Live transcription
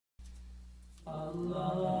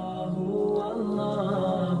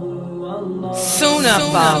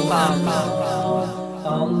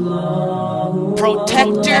Sunnahfollowers,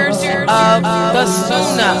 protectors of the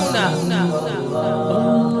Sunnah.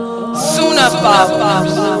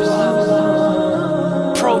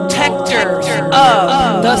 Sunnahfollowers, protectors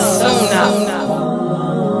of the Sunnah.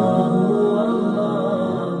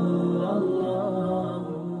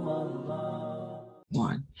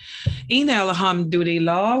 Inna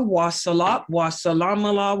alhamdulillah wa salat wa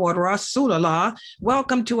salamallah wa rasulallah.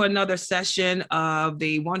 Welcome to another session of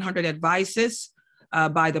the 100 Advices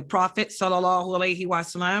by the Prophet sallallahu alaihi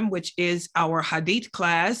wasallam, which is our hadith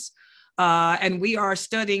class. And we are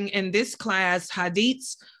studying in this class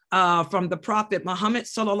hadiths from the Prophet Muhammad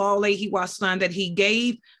sallallahu alaihi wasallam that he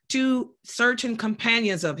gave to certain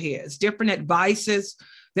companions of his, different advices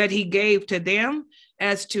that he gave to them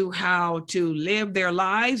as to how to live their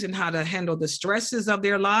lives and how to handle the stresses of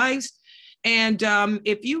their lives. And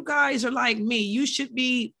if you guys are like me, you should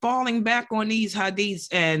be falling back on these hadiths.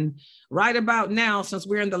 And right about now, since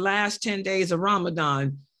we're in the last 10 days of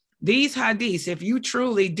Ramadan, these hadiths, if you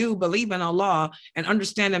truly do believe in Allah and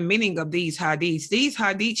understand the meaning of these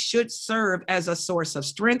hadiths should serve as a source of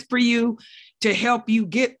strength for you to help you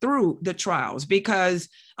get through the trials. Because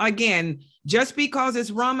again, just because it's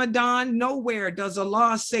Ramadan, nowhere does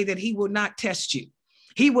Allah say that he will not test you.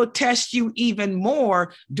 He will test you even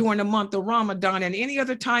more during the month of Ramadan and any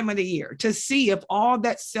other time of the year to see if all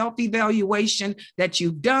that self-evaluation that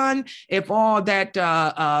you've done, if all that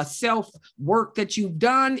self-work that you've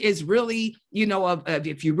done is really,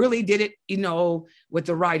 if you really did it, with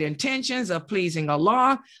the right intentions of pleasing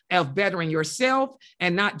Allah, of bettering yourself,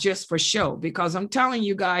 and not just for show. Because I'm telling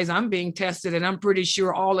you guys, I'm being tested, and I'm pretty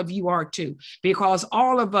sure all of you are too, because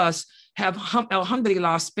all of us have,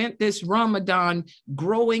 alhamdulillah, spent this Ramadan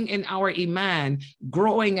growing in our iman,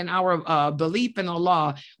 growing in our belief in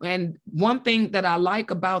Allah. And one thing that I like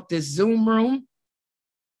about this Zoom room,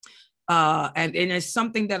 and it's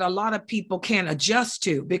something that a lot of people can't adjust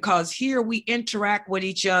to, because here we interact with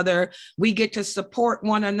each other. We get to support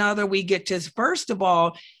one another. We get to, first of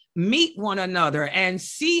all, meet one another and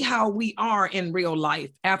see how we are in real life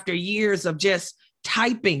after years of just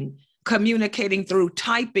typing, communicating through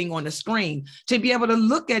typing on the screen, to be able to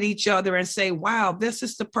look at each other and say, wow, this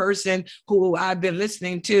is the person who I've been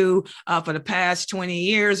listening to for the past 20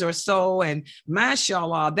 years or so. And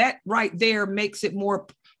mashallah, that right there makes it more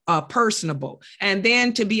personable. And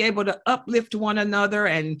then to be able to uplift one another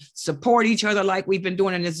and support each other like we've been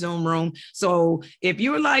doing in the Zoom room. So if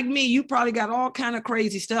you're like me, you probably got all kind of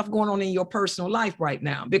crazy stuff going on in your personal life right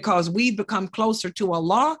now, because we've become closer to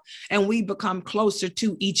Allah and we become closer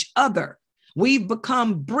to each other. We've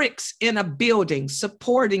become bricks in a building,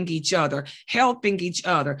 supporting each other, helping each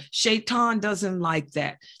other. Shaitan doesn't like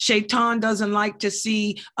that. Shaitan doesn't like to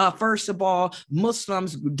see, first of all,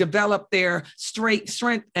 Muslims develop their strength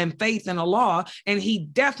and faith in Allah. And he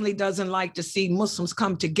definitely doesn't like to see Muslims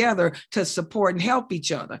come together to support and help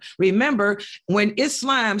each other. Remember, when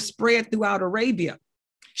Islam spread throughout Arabia,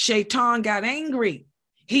 Shaitan got angry.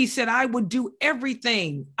 He said, I would do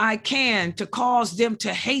everything I can to cause them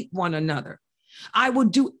to hate one another. I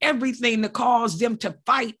would do everything to cause them to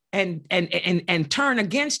fight and turn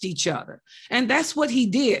against each other. And that's what he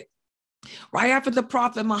did. Right after the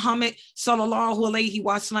Prophet Muhammad sallallahu alaihi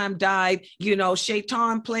wasallam died,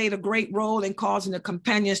 Shaitan played a great role in causing the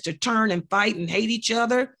companions to turn and fight and hate each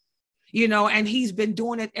other. And he's been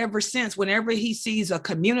doing it ever since. Whenever he sees a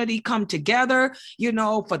community come together,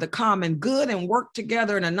 for the common good and work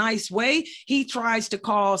together in a nice way, he tries to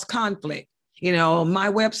cause conflict. My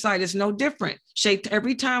website is no different.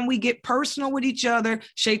 Every time we get personal with each other,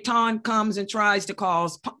 Shaitan comes and tries to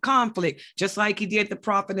cause conflict, just like he did the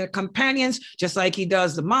Prophet and the companions, just like he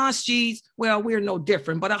does the masjids. Well, we're no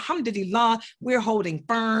different. But alhamdulillah, we're holding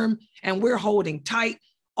firm and we're holding tight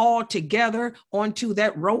all together onto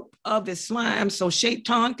that rope of Islam, so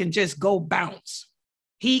Shaitan can just go bounce.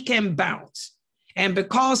 He can bounce. And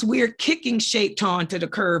because we're kicking Shaitan to the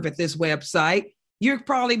curb at this website, you're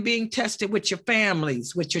probably being tested with your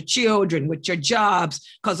families, with your children, with your jobs,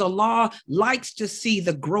 because Allah likes to see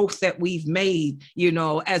the growth that we've made,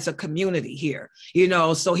 as a community here,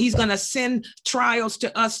 so he's going to send trials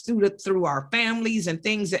to us through our families and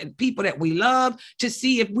things that people that we love, to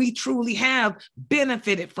see if we truly have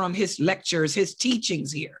benefited from his lectures, his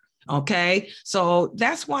teachings here. Okay, so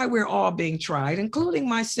that's why we're all being tried, including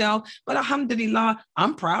myself. But alhamdulillah,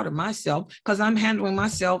 I'm proud of myself because I'm handling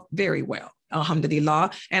myself very well.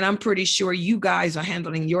 Alhamdulillah. And I'm pretty sure you guys are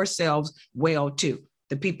handling yourselves well too.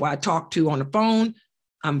 The people I talk to on the phone,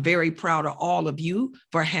 I'm very proud of all of you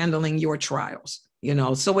for handling your trials.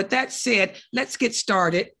 So with that said, let's get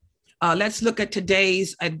started. Let's look at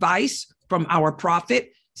today's advice from our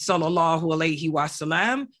prophet, sallallahu alaihi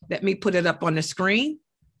wasallam. Let me put it up on the screen.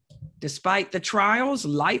 Despite the trials,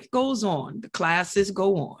 life goes on. The classes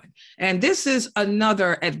go on. And this is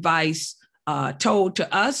another advice told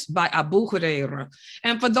to us by Abu Hurayrah.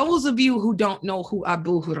 And for those of you who don't know who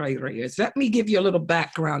Abu Hurayrah is, let me give you a little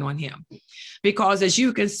background on him. Because as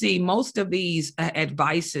you can see, most of these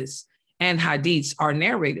advices and hadiths are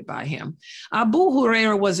narrated by him. Abu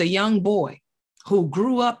Hurayrah was a young boy who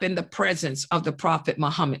grew up in the presence of the Prophet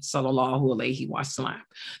Muhammad sallallahu alaihi wasallam.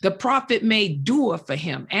 The Prophet made dua for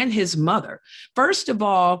him and his mother. First of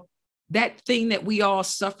all, that thing that we all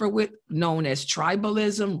suffer with, known as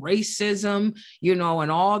tribalism, racism,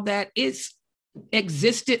 and all that, it's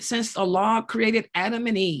existed since Allah created Adam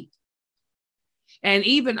and Eve. And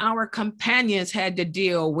even our companions had to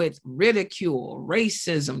deal with ridicule,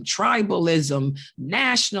 racism, tribalism,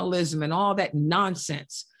 nationalism, and all that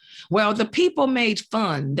nonsense. Well, the people made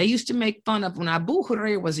fun. They used to make fun of when Abu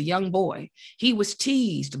Hurayrah was a young boy. He was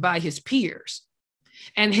teased by his peers,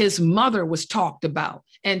 and his mother was talked about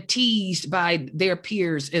and teased by their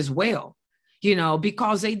peers as well,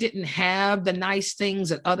 because they didn't have the nice things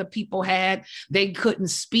that other people had. They couldn't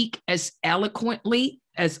speak as eloquently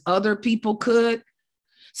as other people could.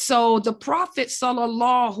 So the Prophet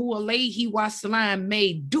sallallahu alaihi wasallam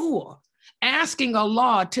made dua, asking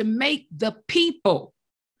Allah to make the people.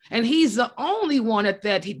 And he's the only one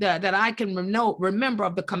that I can remember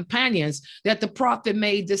of the companions that the Prophet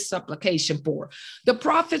made this supplication for. The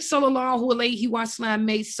Prophet sallallahu alaihi wasallam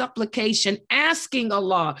made supplication asking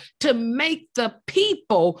Allah to make the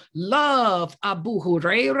people love Abu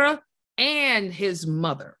Hurayrah and his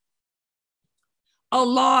mother.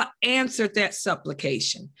 Allah answered that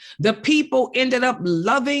supplication. The people ended up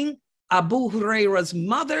loving Abu Hurayrah's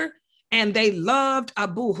mother, and they loved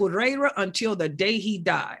Abu Hurayrah until the day he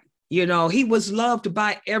died. He was loved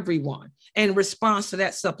by everyone in response to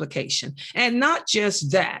that supplication. And not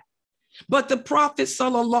just that, but the Prophet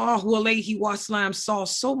sallallahu alaihi wasallam saw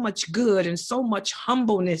so much good and so much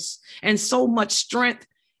humbleness and so much strength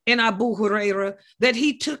in Abu Hurayrah that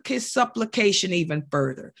he took his supplication even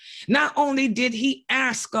further. Not only did he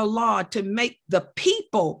ask Allah to make the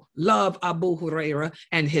people love Abu Hurayrah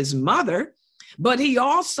and his mother, but he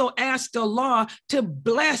also asked Allah to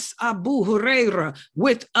bless Abu Hurayrah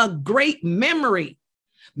with a great memory.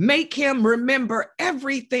 Make him remember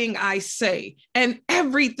everything I say and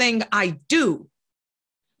everything I do.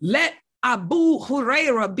 Let Abu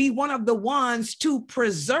Hurayrah be one of the ones to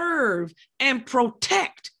preserve and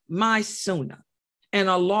protect my sunnah. And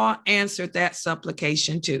Allah answered that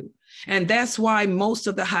supplication too. And that's why most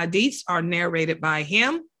of the hadiths are narrated by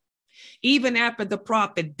him. Even after the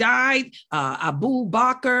Prophet died, Abu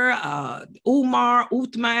Bakr, Umar,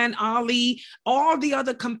 Uthman, Ali, all the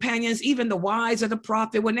other companions, even the wives of the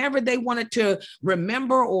Prophet, whenever they wanted to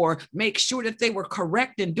remember or make sure that they were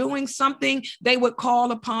correct in doing something, they would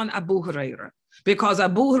call upon Abu Hurayrah, because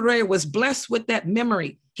Abu Hurayrah was blessed with that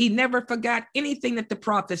memory. He never forgot anything that the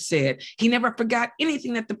Prophet said. He never forgot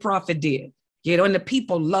anything that the Prophet did, and the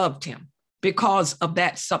people loved him because of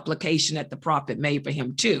that supplication that the Prophet made for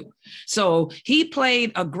him too. So he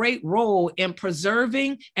played a great role in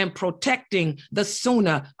preserving and protecting the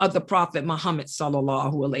sunnah of the Prophet Muhammad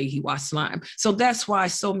sallallahu alaihi wasallam. So that's why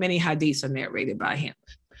so many hadiths are narrated by him.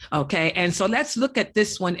 Okay, and so let's look at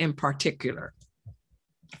this one in particular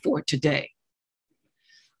for today.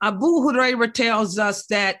 Abu Hurayrah tells us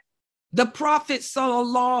that the Prophet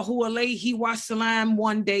sallallahu alaihi wasallam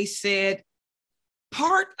one day said,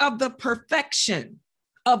 part of the perfection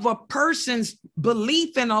of a person's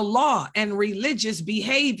belief in Allah and religious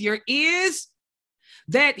behavior is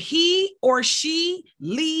that he or she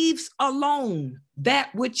leaves alone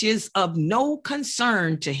that which is of no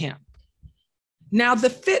concern to him. Now, the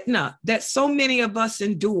fitna that so many of us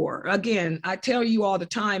endure, again, I tell you all the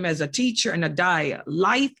time as a teacher and a daya,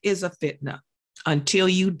 life is a fitna until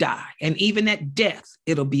you die. And even at death,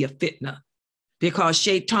 it'll be a fitna, because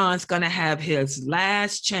Shaitan's going to have his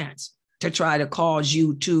last chance to try to cause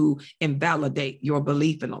you to invalidate your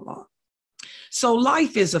belief in Allah. So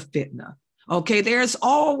life is a fitna. Okay, there's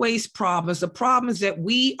always problems. The problems that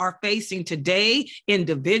we are facing today,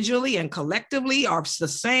 individually and collectively, are the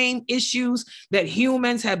same issues that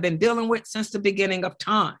humans have been dealing with since the beginning of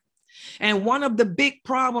time. And one of the big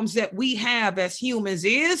problems that we have as humans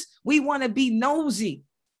is we want to be nosy.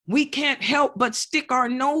 We can't help but stick our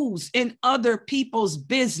nose in other people's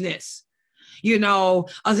business,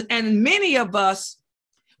 and many of us,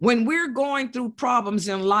 when we're going through problems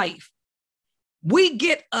in life, we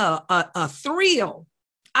get a thrill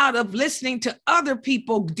out of listening to other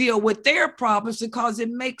people deal with their problems because it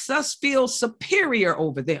makes us feel superior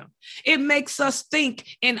over them. It makes us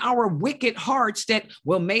think in our wicked hearts that,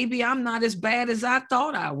 well, maybe I'm not as bad as I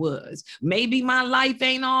thought I was. Maybe my life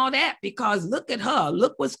ain't all that because look at her.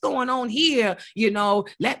 Look what's going on here.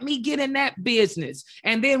 Let me get in that business.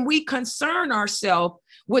 And then we concern ourselves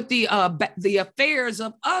with the affairs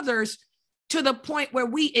of others to the point where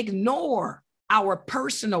we ignore our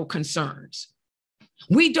personal concerns.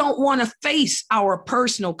 We don't want to face our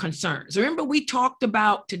personal concerns. Remember, we talked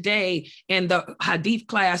about today in the hadith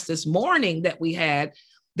class this morning that we had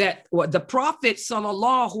that the Prophet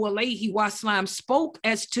sallallahu alaihi wasallam spoke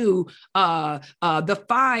as to the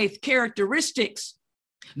five characteristics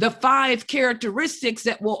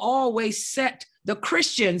that will always set the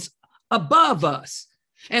Christians above us.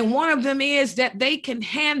 And one of them is that they can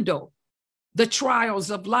handle the trials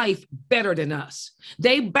of life better than us.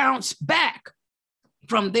 They bounce back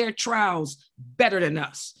from their trials better than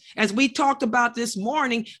us. As we talked about this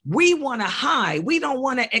morning, we want to hide. We don't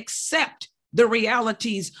want to accept the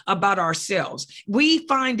realities about ourselves. We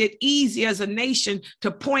find it easy as a nation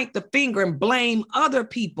to point the finger and blame other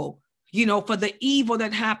people, for the evil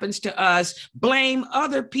that happens to us, blame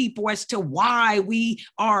other people as to why we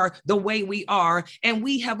are the way we are. And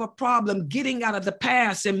we have a problem getting out of the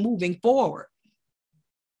past and moving forward.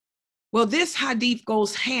 Well, this hadith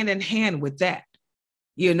goes hand in hand with that.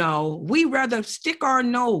 We rather stick our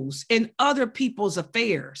nose in other people's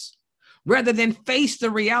affairs rather than face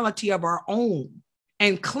the reality of our own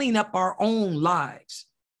and clean up our own lives.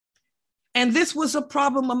 And this was a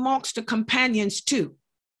problem amongst the companions too.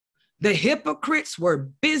 The hypocrites were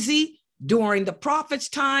busy during the Prophet's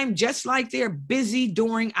time, just like they're busy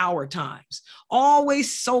during our times,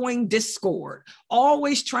 always sowing discord,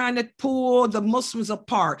 always trying to pull the Muslims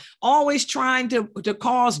apart, always trying to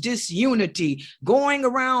cause disunity, going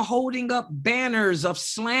around holding up banners of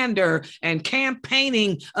slander and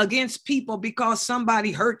campaigning against people because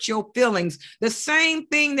somebody hurt your feelings. The same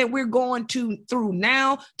thing that we're going through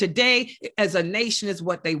now, today, as a nation is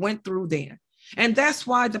what they went through then. And that's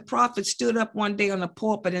why the Prophet stood up one day on the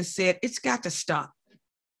pulpit and said, it's got to stop.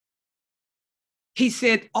 He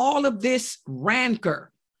said, all of this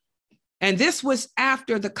rancor, and this was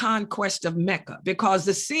after the conquest of Mecca, because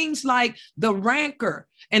it seems like the rancor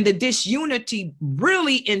and the disunity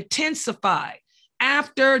really intensified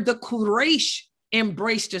after the Quraysh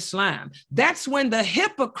embraced Islam. That's when the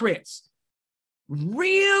hypocrites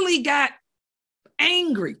really got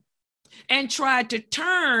angry and tried to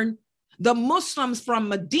turn the Muslims from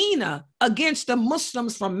Medina against the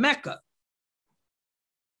Muslims from Mecca.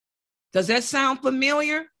 Does that sound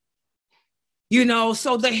familiar?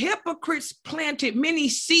 So the hypocrites planted many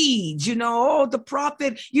seeds, the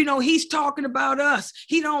Prophet, he's talking about us.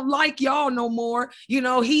 He don't like y'all no more.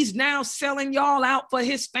 He's now selling y'all out for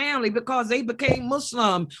his family because they became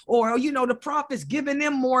Muslim, or, the Prophet's giving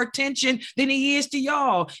them more attention than he is to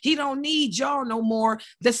y'all. He don't need y'all no more.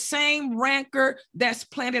 The same rancor that's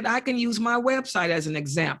planted. I can use my website as an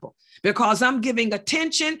example. Because I'm giving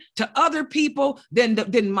attention to other people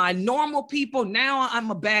than my normal people. Now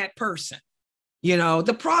I'm a bad person.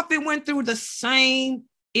 The Prophet went through the same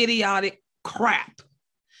idiotic crap.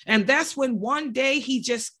 And that's when one day he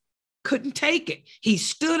just couldn't take it. He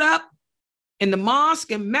stood up in the mosque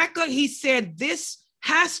in Mecca. He said, this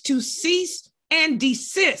has to cease and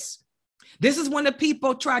desist. This is when the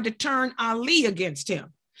people tried to turn Ali against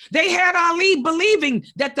him. They had Ali believing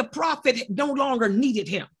that the Prophet no longer needed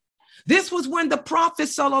him. This was when the Prophet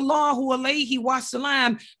sallallahu alaihi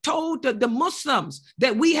wasallam told the Muslims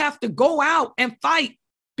that we have to go out and fight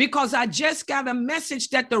because I just got a message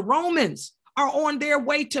that the Romans are on their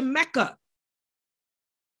way to Mecca.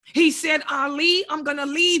 He said, Ali, I'm going to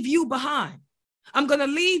leave you behind. I'm going to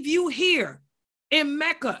leave you here in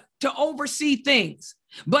Mecca to oversee things.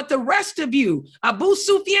 But the rest of you, Abu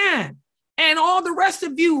Sufyan, and all the rest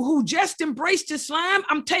of you who just embraced Islam,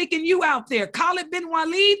 I'm taking you out there. Khalid bin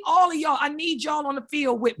Walid, all of y'all, I need y'all on the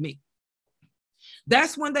field with me.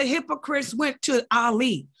 That's when the hypocrites went to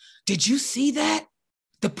Ali. Did you see that?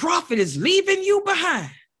 The Prophet is leaving you behind.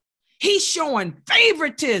 He's showing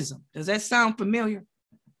favoritism. Does that sound familiar?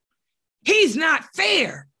 He's not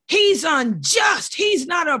fair. He's unjust. He's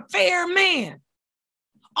not a fair man.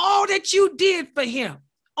 All that you did for him,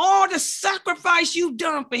 all the sacrifice you've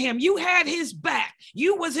done for him, you had his back.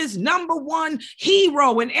 You was his number one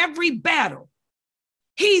hero in every battle.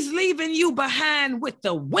 He's leaving you behind with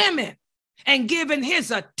the women and giving his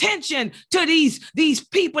attention to these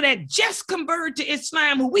people that just converted to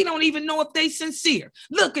Islam, who we don't even know if they sincere.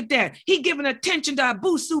 Look at that. He giving attention to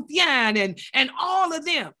Abu Sufyan and all of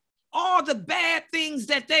them. all the bad things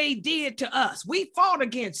that they did to us. We fought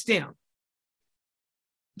against them.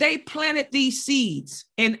 They planted these seeds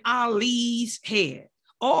in Ali's head.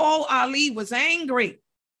 Oh, Ali was angry.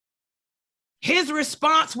 His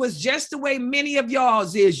response was just the way many of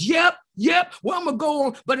y'all's is. Yep. Well, I'm going to go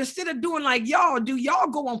on. But instead of doing like y'all do, y'all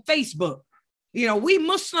go on Facebook. You know, we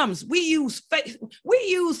Muslims, we use,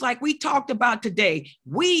 like we talked about today,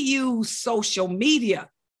 we use social media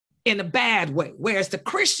in a bad way, whereas the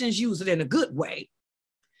Christians use it in a good way.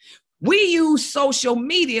 We use social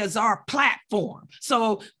media as our platform.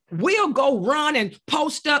 So we'll go run and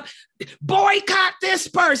post up, boycott this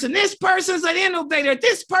person. This person's an innovator.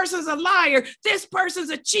 This person's a liar. This person's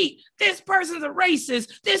a cheat. This person's a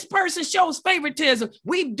racist. This person shows favoritism.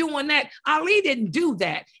 We're doing that. Ali didn't do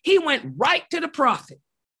that. He went right to the prophet.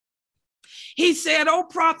 He said, "Oh,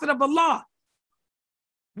 prophet of Allah,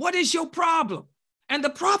 what is your problem?" And the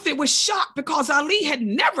prophet was shocked because Ali had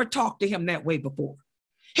never talked to him that way before.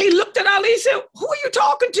 He looked at Ali and said, "Who are you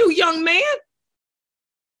talking to, young man?"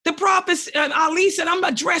 The prophet, Ali said, "I'm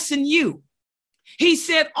addressing you." He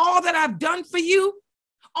said, "All that I've done for you,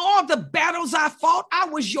 all the battles I fought, I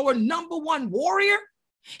was your number one warrior."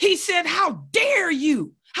 He said, "How dare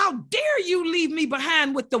you? How dare you leave me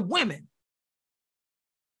behind with the women?"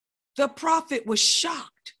 The prophet was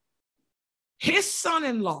shocked. His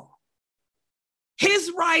son-in-law, his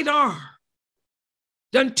right arm,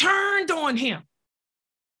 done turned on him,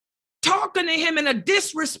 talking to him in a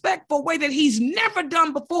disrespectful way that he's never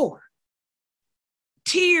done before.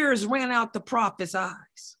 Tears ran out the prophet's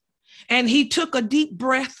eyes, and he took a deep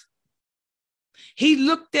breath. He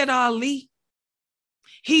looked at Ali.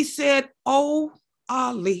 He said, "Oh,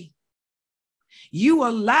 Ali, you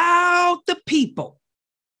allowed the people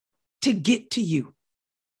to get to you.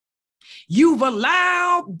 You've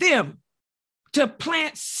allowed them to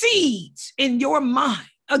plant seeds in your mind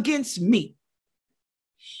against me."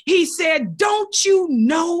 He said, "Don't you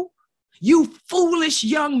know, you foolish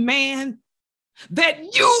young man,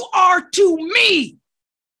 that you are to me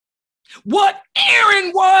what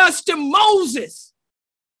Aaron was to Moses?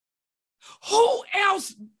 Who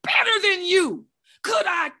else better than you could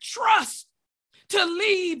I trust to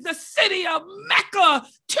leave the city of Mecca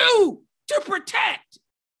to protect?"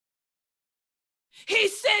 He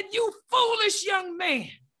said, "You foolish young man,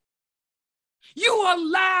 you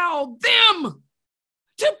allow them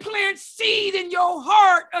to plant seed in your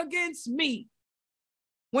heart against me."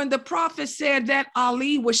 When the prophet said that,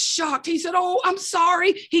 Ali was shocked. He said, "Oh, I'm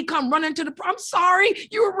sorry." He come running to the prophet. "I'm sorry.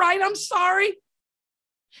 You were right. I'm sorry."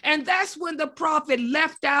 And that's when the prophet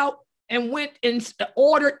left out and went and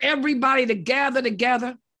ordered everybody to gather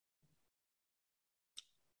together.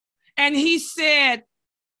 And he said,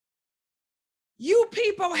 "You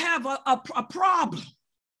people have a problem."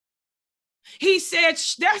 He said,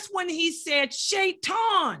 that's when he said,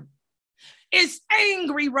 Shaitan is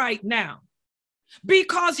angry right now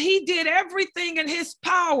because he did everything in his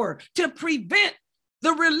power to prevent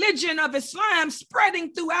the religion of Islam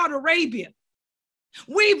spreading throughout Arabia.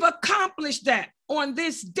 We've accomplished that on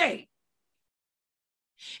this day.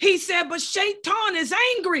 He said, but Shaitan is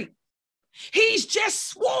angry. He's just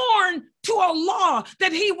sworn to Allah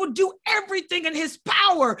that he will do everything in his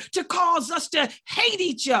power to cause us to hate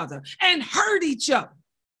each other and hurt each other.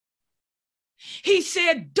 He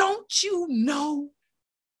said, don't you know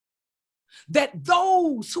that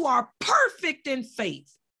those who are perfect in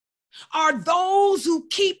faith are those who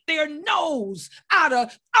keep their nose out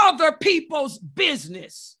of other people's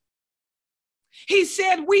business? He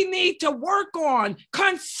said we need to work on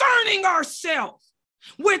concerning ourselves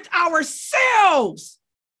with ourselves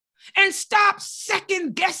and stop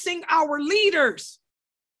second guessing our leaders.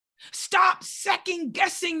 Stop second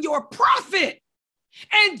guessing your prophet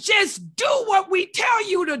and just do what we tell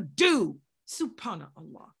you to do.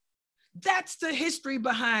 Subhanallah. That's the history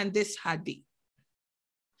behind this hadith.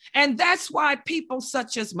 And that's why people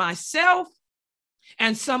such as myself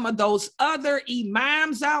and some of those other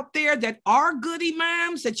imams out there that are good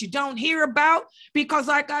imams that you don't hear about, because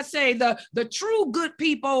like I say, the true good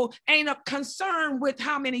people ain't concerned with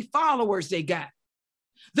how many followers they got.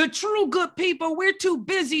 The true good people, we're too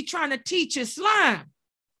busy trying to teach Islam.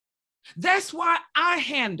 That's why I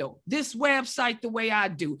handle this website the way I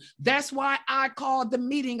do. That's why I called the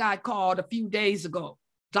meeting I called a few days ago,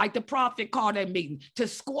 like the prophet called that meeting, to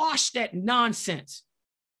squash that nonsense.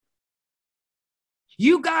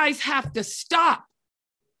 You guys have to stop.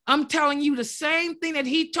 I'm telling you the same thing that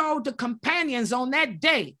he told the companions on that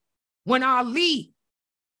day when Ali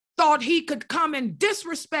thought he could come and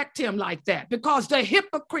disrespect him like that because the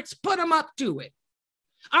hypocrites put him up to it.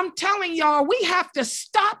 I'm telling y'all, we have to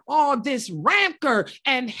stop all this rancor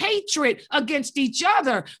and hatred against each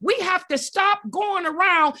other. We have to stop going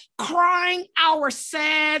around crying our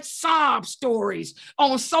sad sob stories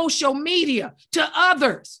on social media to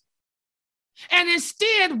others, and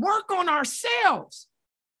instead work on ourselves.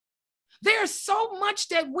 There's so much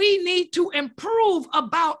that we need to improve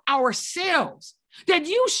about ourselves that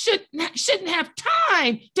you shouldn't have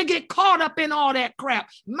time to get caught up in all that crap.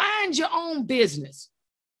 Mind your own business.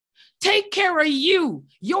 Take care of you,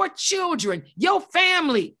 your children, your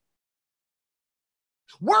family.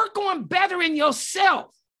 Work on bettering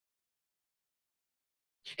yourself.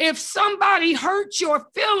 If somebody hurts your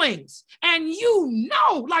feelings and you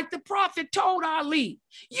know, like the prophet told Ali,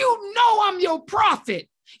 you know I'm your prophet.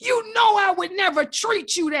 You know I would never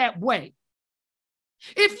treat you that way.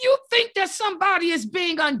 If you think that somebody is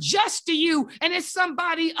being unjust to you and it's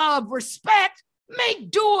somebody of respect, make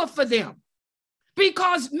dua for them.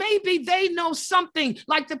 Because maybe they know something,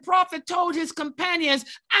 like the prophet told his companions,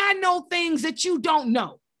 I know things that you don't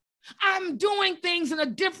know. I'm doing things in a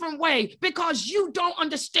different way because you don't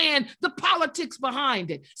understand the politics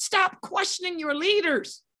behind it. Stop questioning your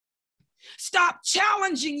leaders. Stop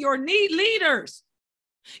challenging your leaders.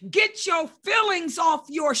 Get your feelings off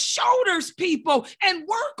your shoulders, people, and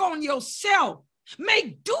work on yourself.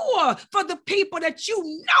 Make dua for the people that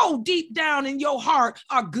you know deep down in your heart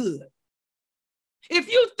are good. If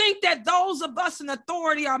you think that those of us in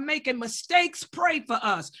authority are making mistakes, pray for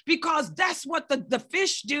us, because that's what the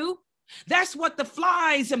fish do. That's what the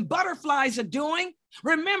flies and butterflies are doing.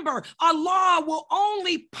 Remember, Allah will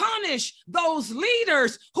only punish those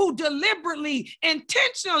leaders who deliberately,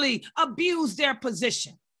 intentionally abuse their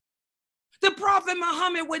position. The Prophet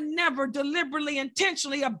Muhammad would never deliberately,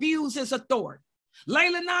 intentionally abuse his authority.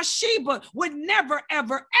 Layla Nashiba would never,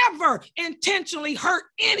 ever, ever intentionally hurt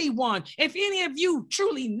anyone. If any of you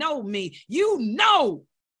truly know me, you know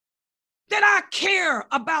that I care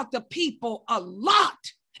about the people a lot.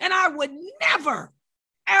 And I would never,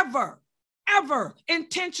 ever, ever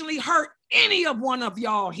intentionally hurt any of one of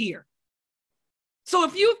y'all here. So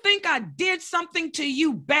if you think I did something to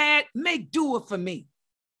you bad, make dua for me.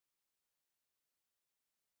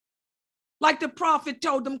 Like the prophet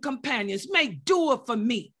told them companions, make dua for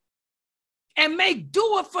me. And make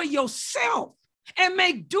dua for yourself. And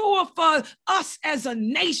make dua for us as a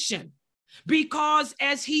nation. Because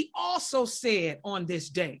as he also said on this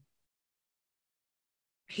day,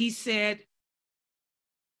 he said,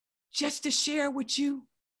 just to share with you,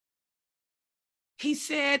 he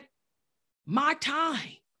said, my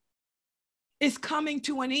time is coming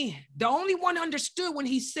to an end. The only one who understood when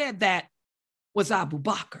he said that was Abu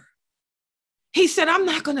Bakr. He said, I'm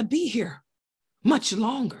not going to be here much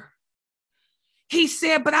longer. He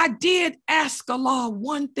said, but I did ask Allah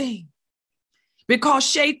one thing, because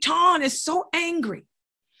Shaitan is so angry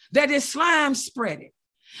that Islam spread it.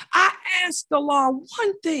 I asked Allah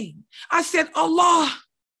one thing. I said, Allah,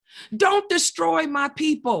 don't destroy my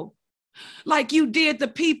people like you did the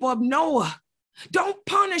people of Noah. Don't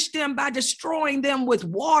punish them by destroying them with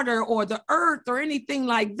water or the earth or anything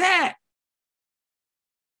like that.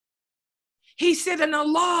 He said, and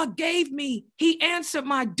Allah gave me, he answered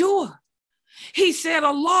my dua. He said,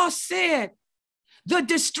 Allah said, the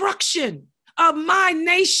destruction of my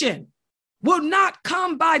nation will not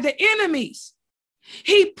come by the enemies.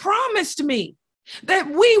 He promised me that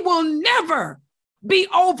we will never be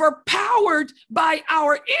overpowered by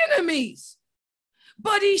our enemies.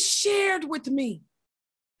 But he shared with me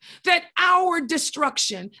that our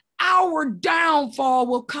destruction, our downfall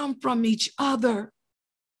will come from each other.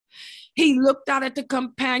 He looked out at the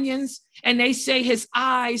companions and they say his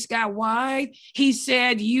eyes got wide. He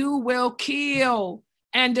said, you will kill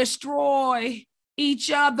and destroy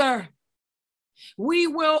each other. We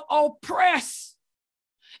will oppress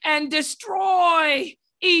and destroy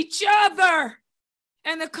each other.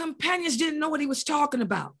 And the companions didn't know what he was talking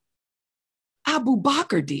about. Abu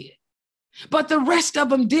Bakr did, but the rest of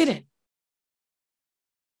them didn't.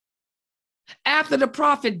 After the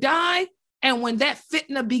prophet died, and when that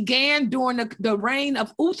fitna began during the reign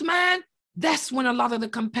of Uthman, that's when a lot of the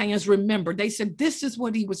companions remembered. They said, this is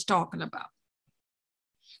what he was talking about.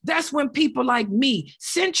 That's when people like me,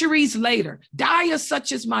 centuries later, dyers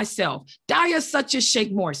such as myself, dyers such as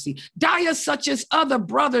Sheikh Morsi, dyers such as other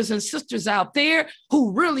brothers and sisters out there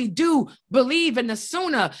who really do believe in the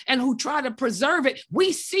Sunnah and who try to preserve it,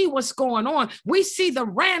 we see what's going on. We see the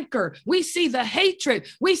rancor. We see the hatred.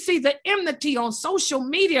 We see the enmity on social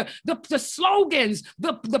media, the slogans,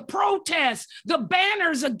 the protests, the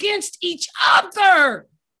banners against each other.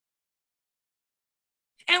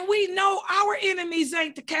 And we know our enemies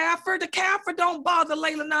ain't the Kafir. The Kafir don't bother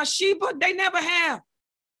Layla Nasheba. They never have.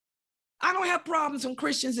 I don't have problems with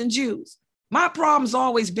Christians and Jews. My problem's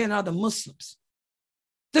always been other Muslims.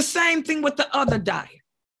 The same thing with the other diet.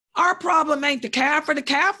 Our problem ain't the Kafir. The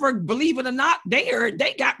Kafir, believe it or not,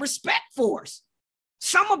 they got respect for us.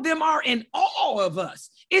 Some of them are in awe of us.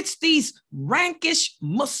 It's these rankish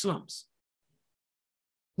Muslims,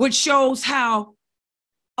 which shows how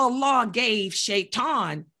Allah gave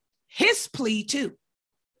Shaitan his plea too.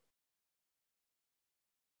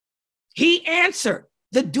 He answered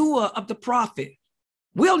the dua of the prophet.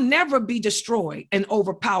 We'll never be destroyed and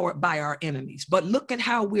overpowered by our enemies. But look at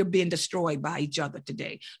how we're being destroyed by each other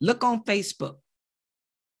today. Look on Facebook.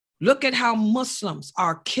 Look at how Muslims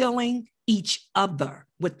are killing each other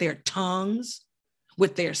with their tongues,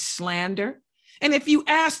 with their slander. And if you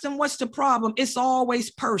ask them what's the problem, it's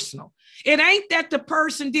always personal. It ain't that the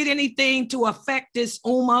person did anything to affect this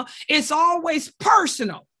ummah. It's always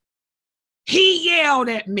personal. He yelled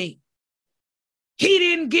at me. He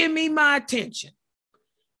didn't give me my attention.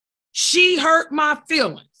 She hurt my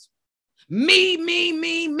feelings.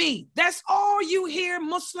 Me. That's all you hear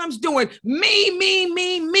Muslims doing.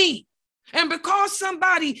 Me. And because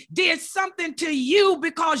somebody did something to you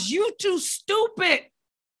because you too stupid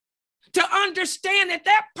to understand that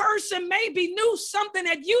that person maybe knew something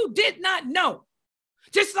that you did not know.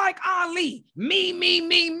 Just like Ali, me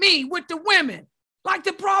with the women. Like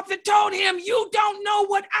the prophet told him, you don't know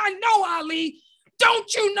what I know, Ali.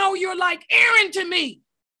 Don't you know you're like Aaron to me?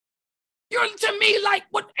 You're to me like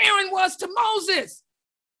what Aaron was to Moses.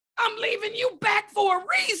 I'm leaving you back for a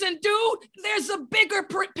reason, dude. There's a bigger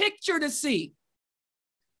picture to see.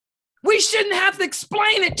 We shouldn't have to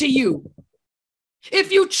explain it to you.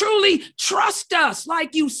 If you truly trust us,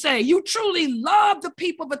 like you say, you truly love the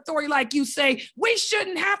people of authority, like you say, we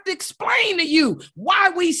shouldn't have to explain to you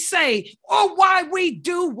why we say or why we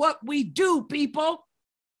do what we do, people.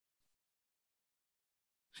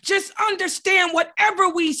 Just understand whatever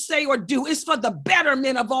we say or do is for the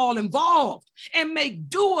betterment of all involved, and make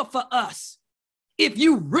dua for us if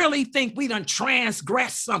you really think we done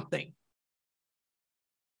transgressed something.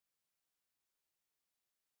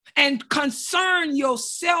 And concern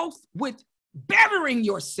yourself with bettering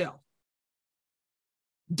yourself.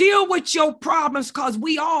 Deal with your problems because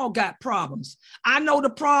we all got problems. I know the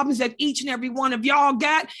problems that each and every one of y'all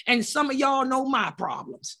got, and some of y'all know my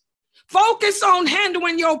problems. Focus on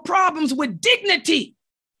handling your problems with dignity.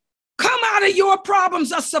 Come out of your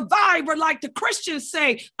problems a survivor, like the Christians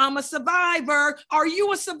say, I'm a survivor. Are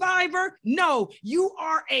you a survivor? No, you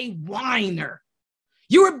are a whiner.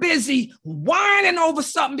 You were busy whining over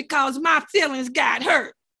something because my feelings got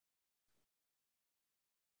hurt.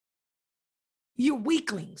 You're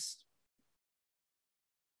weaklings.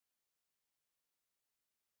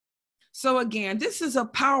 So again, this is a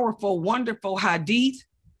powerful, wonderful hadith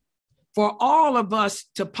for all of us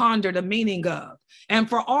to ponder the meaning of, and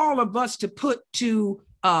for all of us to put into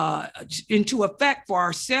effect for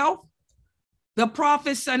ourselves. The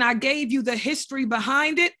prophet said, I gave you the history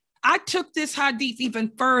behind it. I took this hadith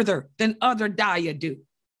even further than other daya do.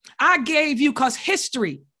 I gave you, because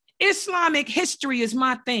history, Islamic history is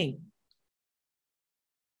my thing.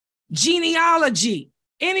 Genealogy,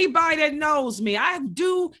 anybody that knows me, I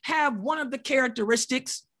do have one of the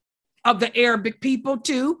characteristics of the Arabic people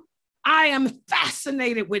too. I am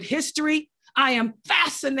fascinated with history. I am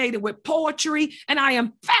fascinated with poetry, and I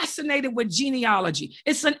am fascinated with genealogy.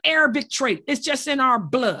 It's an Arabic trait. It's just in our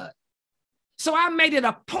blood. So I made it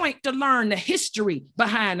a point to learn the history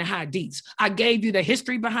behind the hadiths. I gave you the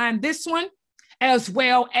history behind this one, as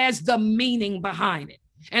well as the meaning behind it.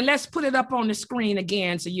 And let's put it up on the screen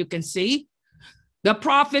again so you can see. The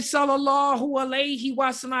Prophet sallallahu alaihi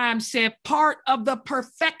wasallam said, part of the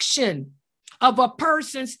perfection of a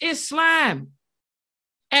person's Islam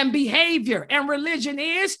and behavior and religion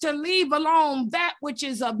is to leave alone that which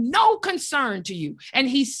is of no concern to you. And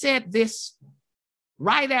he said this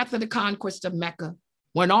right after the conquest of Mecca,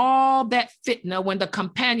 when all that fitna, when the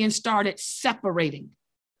companions started separating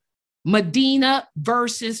Medina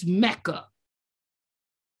versus Mecca,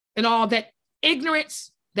 and all that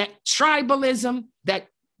ignorance, that tribalism, that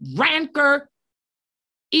rancor,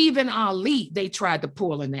 even Ali, they tried to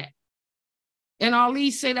pull in that. And Ali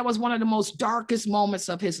said that was one of the most darkest moments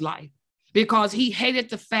of his life, because he hated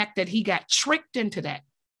the fact that he got tricked into that.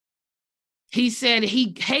 He said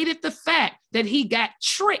he hated the fact that he got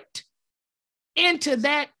tricked into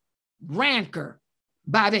that rancor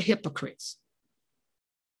by the hypocrites.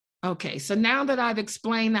 Okay, so now that I've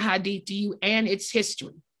explained the hadith to you and its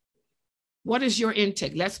history, what is your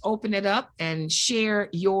intake? Let's open it up and share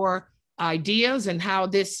your ideas and how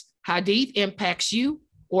this hadith impacts you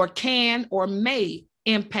or can or may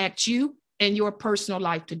impact you in your personal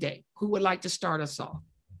life today. Who would like to start us off?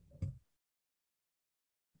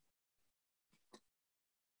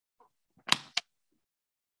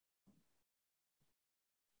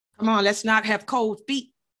 Come on, let's not have cold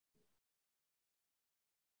feet.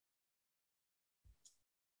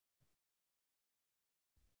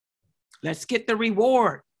 Let's get the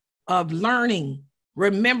reward of learning,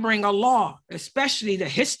 remembering Allah, especially the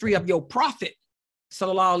history of your prophet,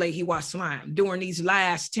 sallallahu alaihi wasallam, during these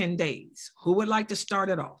last 10 days. Who would like to start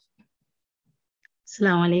it off?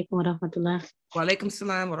 Assalamu alaikum wa rahmatullah. Wa alaikum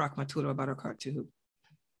salam wa rahmatullahi wa barakatuhu.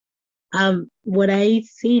 What I've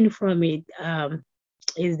seen from it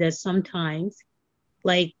is that sometimes,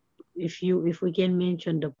 like if we can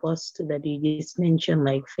mention the post that you just mentioned,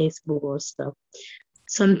 like Facebook or stuff,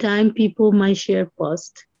 sometimes people might share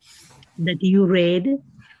posts that you read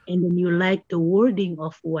and then you like the wording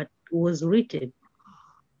of what was written.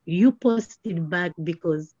 You posted back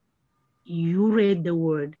because you read the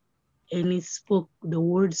word and the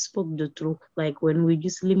word spoke the truth, like when we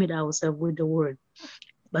just limit ourselves with the word.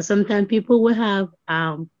 But sometimes people will have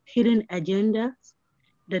hidden agendas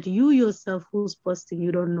that you yourself who's posting,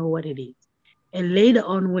 you don't know what it is. And later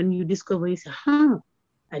on when you discover, you say,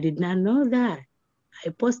 I did not know that. I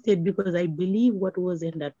posted because I believe what was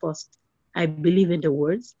in that post. I believe in the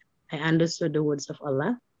words. I understood the words of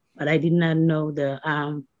Allah, but I did not know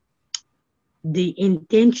the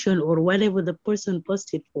intention or whatever the person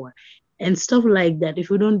posted for. And stuff like that. If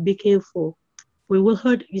we don't be careful, we will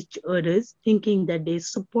hurt each other thinking that they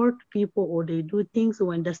support people or they do things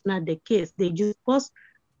when that's not the case. They just post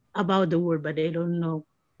about the word, but they don't know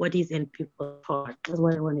what is in people's heart. That's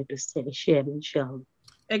what I wanted to say, share, inshallah.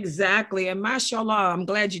 Exactly. And mashallah, I'm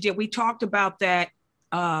glad you did. We talked about that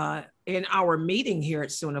in our meeting here at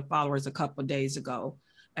Sunnahfollowers a couple of days ago.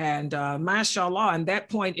 And mashallah, and that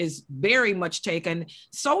point is very much taken.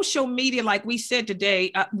 Social media, like we said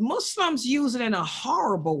today, Muslims use it in a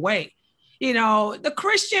horrible way. You know, the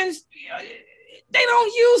Christians, they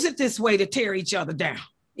don't use it this way to tear each other down,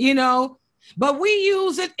 you know, but we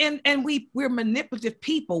use it and we're manipulative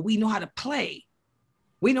people. We know how to play.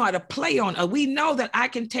 We know how to play on it. We know that I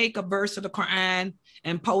can take a verse of the Quran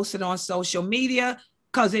and post it on social media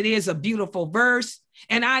because it is a beautiful verse.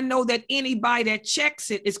 And I know that anybody that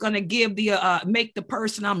checks it is going to give make the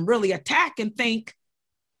person I'm really attacking think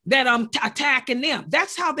that I'm attacking them.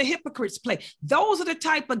 That's how the hypocrites play. Those are the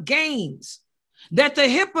type of games that the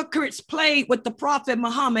hypocrites played with the Prophet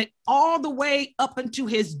Muhammad all the way up into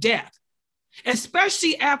his death,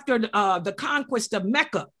 especially after the conquest of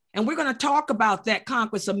Mecca. And we're going to talk about that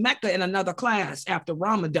conquest of Mecca in another class after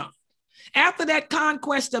Ramadan. After that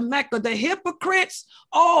conquest of Mecca, the hypocrites,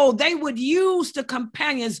 they would use the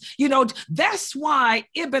companions. You know, that's why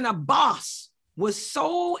Ibn Abbas was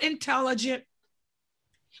so intelligent.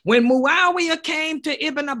 When Muawiyah came to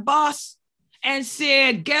Ibn Abbas and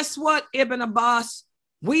said, guess what, Ibn Abbas?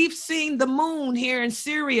 We've seen the moon here in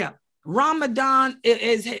Syria. Ramadan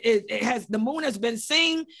the moon has been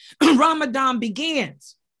seen. Ramadan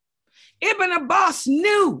begins. Ibn Abbas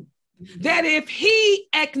knew that if he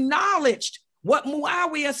acknowledged what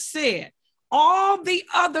Muawiyah said, all the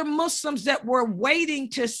other Muslims that were waiting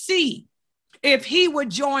to see if he would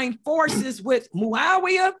join forces with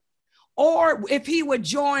Muawiyah or if he would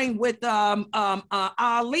join with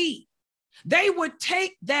Ali, they would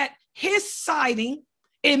take that his siding,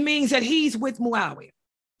 it means that he's with Muawiyah.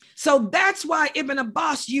 So that's why Ibn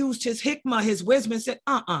Abbas used his hikmah, his wisdom, and said,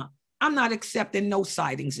 I'm not accepting no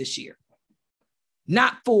sidings this year.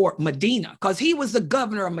 Not for Medina, because he was the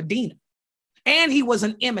governor of Medina and he was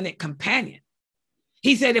an eminent companion.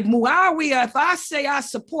 He said, if I say I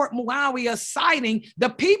support Muawiyah's siding, the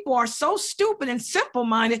people are so stupid and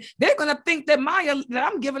simple-minded, they're going to think that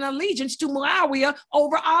I'm giving allegiance to Muawiyah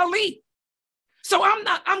over Ali. So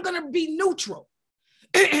I'm going to be neutral.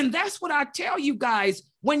 And that's what I tell you guys,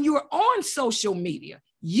 when you're on social media,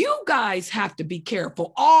 you guys have to be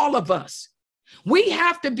careful, all of us. We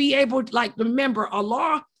have to be able to, like, remember,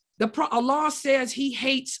 Allah says he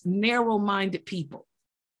hates narrow-minded people.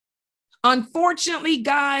 Unfortunately,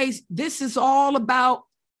 guys, this is all about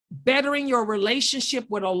bettering your relationship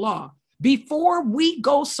with Allah. Before we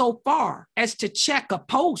go so far as to check a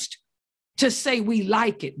post to say we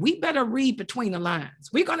like it, we better read between the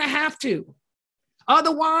lines. We're going to have to.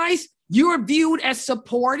 Otherwise, you're viewed as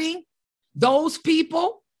supporting those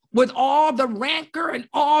people with all the rancor and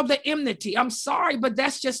all the enmity. I'm sorry, but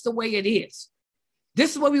that's just the way it is.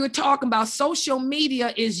 This is what we were talking about. Social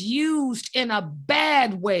media is used in a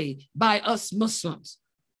bad way by us Muslims.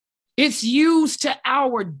 It's used to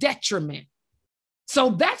our detriment. So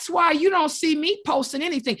that's why you don't see me posting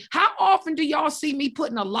anything. How often do y'all see me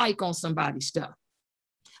putting a like on somebody's stuff?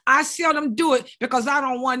 I seldom do it because I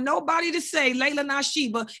don't want nobody to say Layla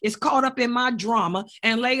Nashiba is caught up in my drama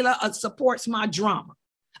and Layla supports my drama.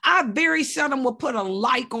 I very seldom will put a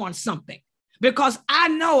like on something because I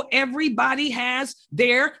know everybody has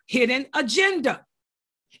their hidden agenda.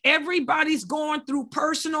 Everybody's going through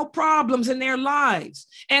personal problems in their lives.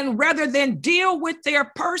 And rather than deal with their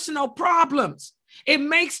personal problems, it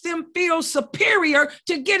makes them feel superior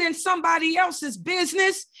to get in somebody else's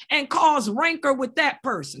business and cause rancor with that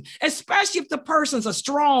person, especially if the person's a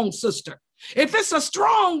strong sister. If it's a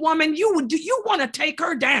strong woman, you want to take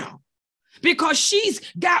her down because she's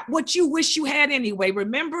got what you wish you had anyway.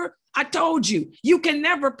 Remember, I told you, you can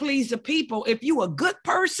never please the people. If you're a good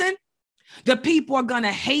person, the people are going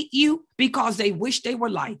to hate you because they wish they were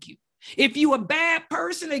like you. If you're a bad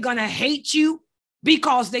person, they're going to hate you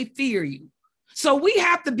because they fear you. So we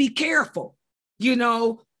have to be careful,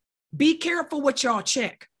 be careful what y'all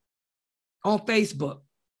check on Facebook.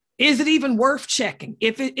 Is it even worth checking?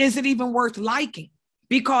 Is it even worth liking?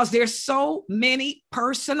 Because there's so many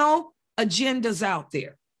personal agendas out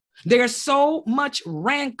there. There's so much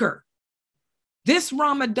rancor. This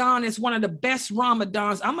Ramadan is one of the best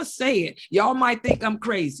Ramadans. I'm going to say it. Y'all might think I'm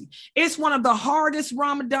crazy. It's one of the hardest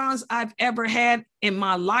Ramadans I've ever had in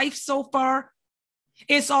my life so far.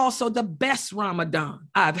 It's also the best Ramadan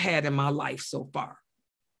I've had in my life so far.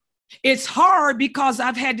 It's hard because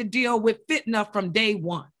I've had to deal with fitna from day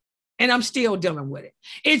one, and I'm still dealing with it.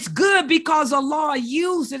 It's good because Allah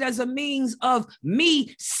used it as a means of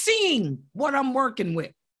me seeing what I'm working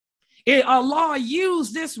with. Allah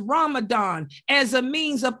used this Ramadan as a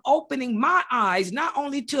means of opening my eyes, not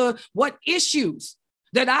only to what issues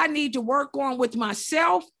that I need to work on with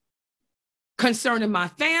myself, concerning my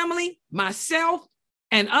family, myself,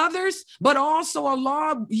 and others, but also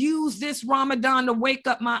Allah used this Ramadan to wake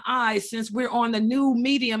up my eyes, since we're on the new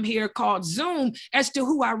medium here called Zoom, as to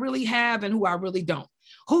who I really have and who I really don't.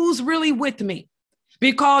 Who's really with me?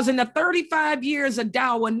 Because in the 35 years of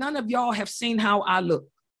Dawah, none of y'all have seen how I look.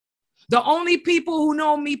 The only people who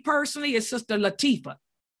know me personally is Sister Latifa.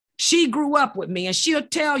 She grew up with me and she'll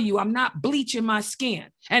tell you I'm not bleaching my skin.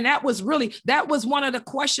 And that was one of the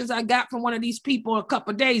questions I got from one of these people a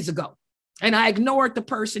couple of days ago. And I ignored the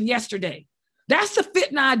person yesterday. That's the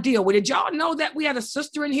fitna I deal with. Did y'all know that we had a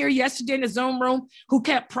sister in here yesterday in the Zoom room who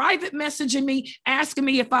kept private messaging me, asking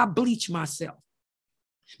me if I bleach myself?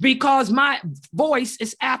 Because my voice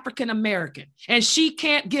is African American and she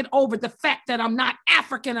can't get over the fact that I'm not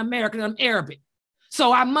African American, I'm Arabic.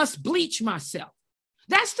 So I must bleach myself.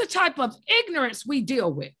 That's the type of ignorance we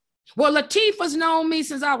deal with. Well, Latifah's known me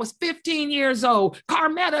since I was 15 years old.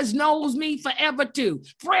 Carmetta's knows me forever too.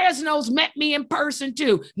 Fresno's met me in person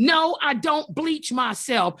too. No, I don't bleach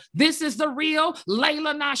myself. This is the real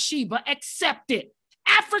Layla Nashiba. Accept it.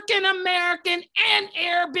 African American and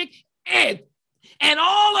Arabic and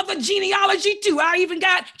all of the genealogy too. I even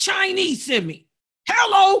got Chinese in me.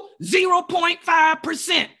 Hello,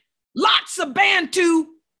 0.5%. Lots of Bantu.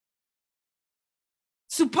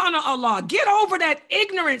 Subhanallah, get over that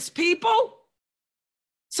ignorance, people.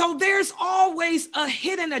 So there's always a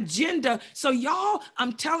hidden agenda. So y'all,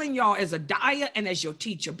 I'm telling y'all as a daya and as your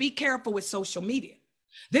teacher, be careful with social media.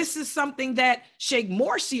 This is something that Sheikh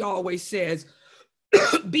Morsi always says,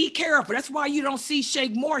 be careful. That's why you don't see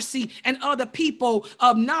Sheikh Morsi and other people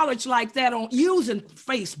of knowledge like that on using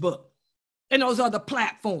Facebook and those other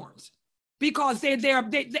platforms, because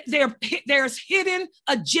there's hidden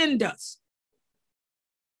agendas.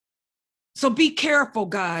 So be careful,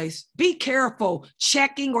 guys. Be careful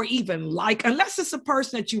checking or even like, unless it's a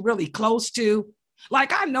person that you're really close to.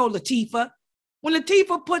 Like I know Latifa. When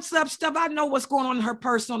Latifa puts up stuff, I know what's going on in her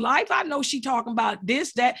personal life. I know she talking about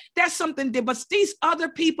this, that's something. But these other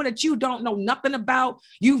people that you don't know nothing about,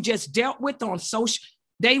 you've just dealt with on social,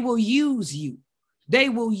 they will use you. They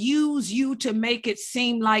will use you to make it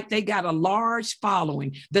seem like they got a large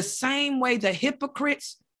following. The same way the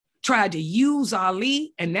hypocrites tried to use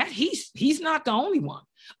Ali, and that he's not the only one.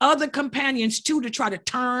 Other companions too, to try to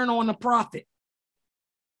turn on the prophet.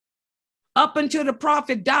 Up until the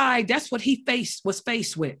prophet died, that's what he was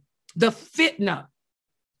faced with. The fitna.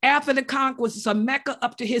 After the conquest of Mecca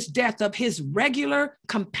up to his death, of his regular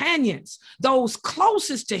companions, those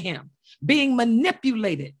closest to him, being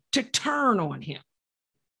manipulated to turn on him.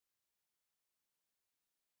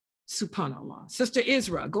 Subhanallah. Sister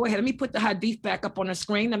Israel, go ahead. Let me put the hadith back up on the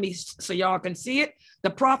screen. So y'all can see it. The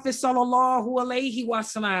Prophet sallallahu alaihi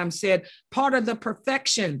wasallam said, part of the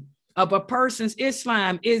perfection of a person's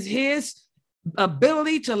Islam is his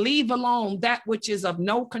ability to leave alone that which is of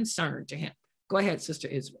no concern to him. Go ahead, Sister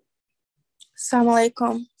Israel. Assalamu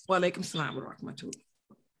alaikum. Wa alaikum salam wa rahmatullah.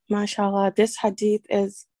 MashaAllah, this hadith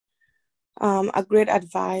is a great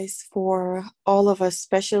advice for all of us,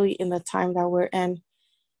 especially in the time that we're in.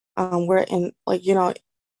 We're in, like,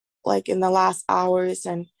 like in the last hours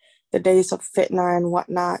and the days of fitna and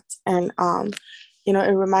whatnot. And, it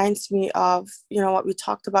reminds me of, what we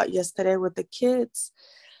talked about yesterday with the kids.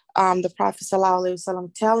 The Prophet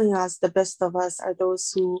ﷺ telling us the best of us are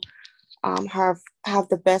those who have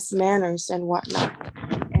the best manners and whatnot.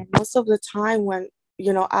 And most of the time when,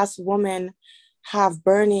 us women have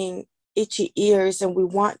burning, itchy ears and we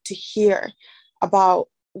want to hear about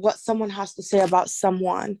what someone has to say about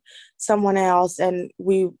someone else, and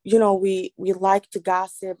we like to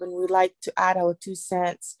gossip and we like to add our 2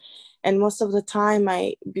 cents. And most of the time,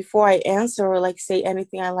 before I answer or like say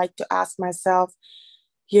anything, I like to ask myself,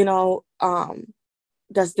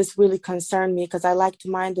 does this really concern me? Because I like to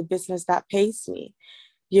mind the business that pays me.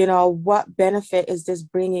 What benefit is this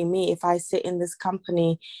bringing me if I sit in this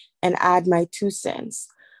company and add my 2 cents?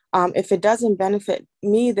 If it doesn't benefit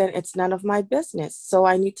me, then it's none of my business. So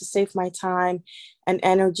I need to save my time and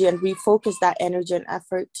energy and refocus that energy and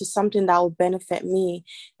effort to something that will benefit me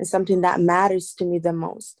and something that matters to me the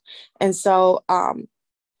most. And so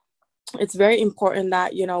it's very important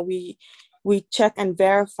that, we check and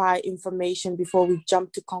verify information before we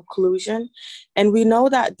jump to conclusion. And we know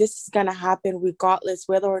that this is going to happen regardless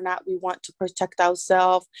whether or not we want to protect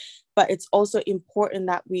ourselves. But it's also important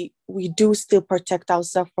that we do still protect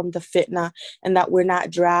ourselves from the fitna and that we're not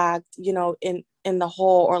dragged, in the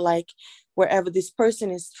hole or like wherever this person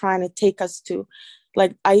is trying to take us to.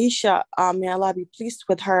 Like Aisha, may Allah be pleased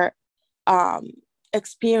with her,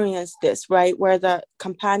 experienced this, right? Where the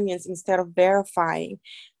companions, instead of verifying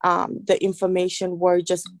the information, were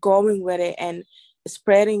just going with it and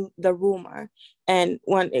spreading the rumor. And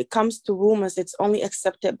when it comes to rumors, it's only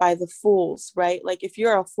accepted by the fools, right? Like if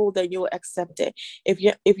you're a fool, then you'll accept it.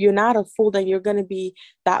 If you're not a fool, then you're going to be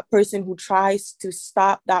that person who tries to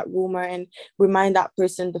stop that rumor and remind that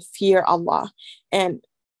person to fear Allah. And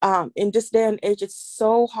in this day and age, it's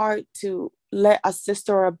so hard to let a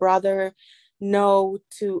sister or a brother know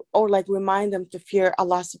or like remind them to fear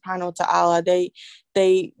Allah subhanahu wa ta'ala.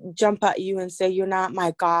 They jump at you and say, you're not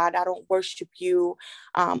my God, I don't worship you,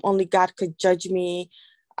 only God could judge me.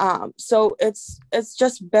 So it's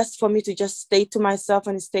just best for me to just stay to myself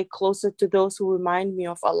and stay closer to those who remind me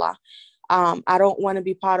of Allah. I don't want to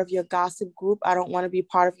be part of your gossip group. I don't want to be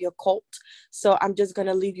part of your cult. So I'm just going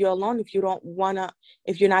to leave you alone. If you're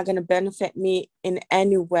not going to benefit me in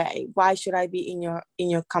any way, why should I be in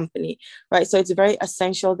your company? Right. So it's very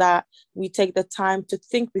essential that we take the time to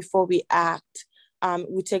think before we act.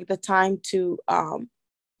 We take the time to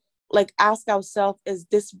ask ourselves, is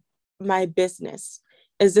this my business?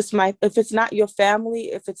 Is this if it's not your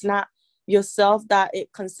family, if it's not yourself that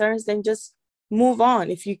it concerns, then just move on.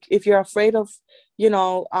 If you're afraid of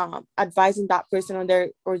advising that person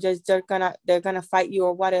they're gonna fight you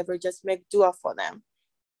or whatever, just make dua for them.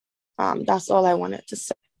 That's all I wanted to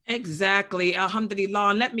say. Exactly.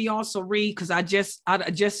 Alhamdulillah. And let me also read, because I just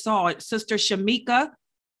saw it. Sister Shamika,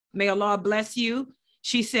 may Allah bless you.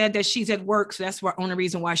 She said that she's at work, so that's the only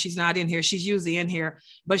reason why she's not in here. She's usually in here,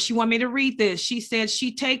 but she wanted me to read this. She said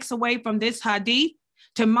she takes away from this hadith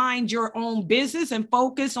to mind your own business and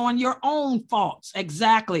focus on your own faults.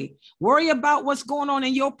 Exactly. Worry about what's going on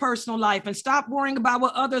in your personal life and stop worrying about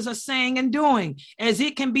what others are saying and doing, as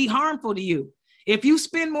it can be harmful to you. If you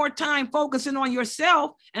spend more time focusing on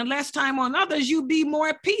yourself and less time on others, you'll be more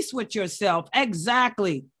at peace with yourself.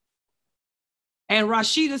 Exactly. And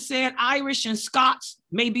Rashida said Irish and Scots,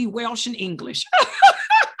 maybe Welsh and English.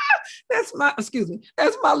 That's my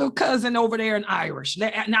little cousin over there in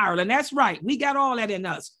Ireland. That's right. We got all that in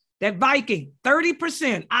us. That Viking,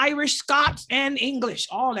 30%, Irish, Scots, and English.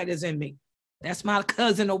 All that is in me. That's my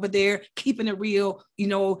cousin over there, keeping it real, in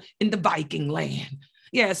the Viking land.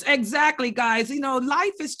 Yes, exactly, guys.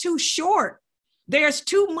 Life is too short. There's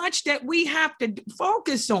too much that we have to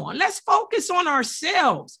focus on. Let's focus on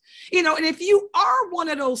ourselves. And if you are one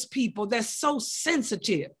of those people that's so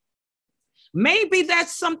sensitive, maybe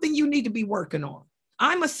that's something you need to be working on.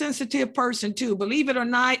 I'm a sensitive person too. Believe it or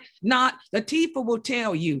not, Latifah will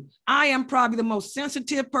tell you, I am probably the most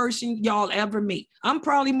sensitive person y'all ever meet. I'm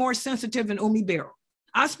probably more sensitive than Umi Barrow.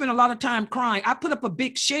 I spend a lot of time crying. I put up a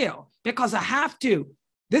big shell because I have to.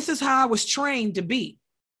 This is how I was trained to be.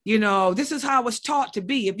 This is how I was taught to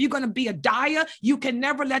be. If you're going to be a dyer, you can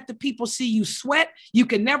never let the people see you sweat. You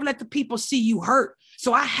can never let the people see you hurt.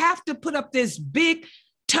 So I have to put up this big,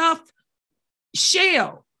 tough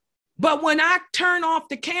shell But when I turn off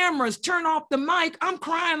the cameras, turn off the mic, I'm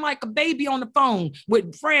crying like a baby on the phone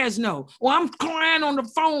with Fresno, or I'm crying on the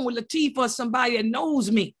phone with Latifah or somebody that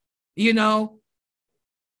knows me, you know?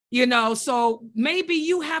 So maybe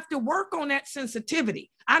you have to work on that sensitivity.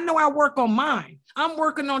 I know I work on mine. I'm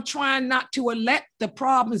working on trying not to let the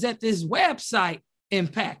problems at this website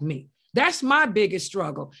impact me. That's my biggest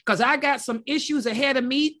struggle, because I got some issues ahead of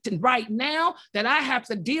me right now that I have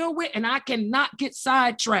to deal with, and I cannot get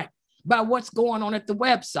sidetracked by what's going on at the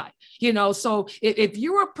website. So if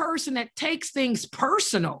you're a person that takes things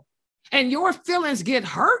personal and your feelings get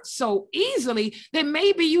hurt so easily, then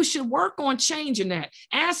maybe you should work on changing that.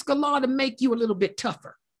 Ask Allah to make you a little bit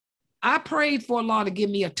tougher. I prayed for Allah to give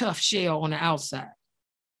me a tough shell on the outside,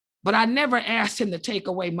 but I never asked him to take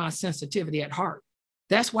away my sensitivity at heart.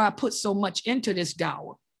 That's why I put so much into this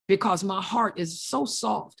dawah, because my heart is so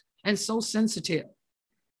soft and so sensitive.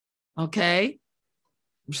 Okay.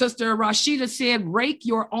 Sister Rashida said, rake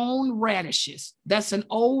your own radishes. That's an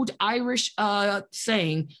old Irish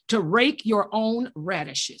saying, to rake your own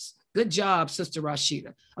radishes. Good job, Sister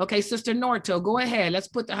Rashida. Okay, Sister Norto, go ahead. Let's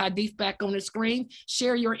put the hadith back on the screen.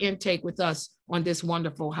 Share your intake with us on this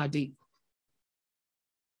wonderful hadith.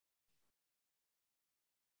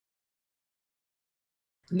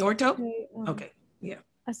 Norto? Okay, yeah.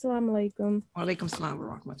 Assalamu alaikum. Wa alaikum salam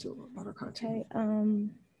wa rahmatullahi wa barakatuh.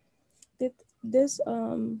 Okay, this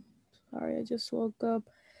sorry, I just woke up.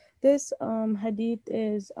 This hadith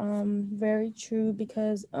is very true,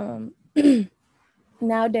 because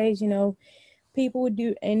nowadays, people would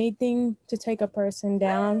do anything to take a person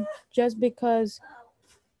down just because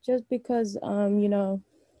they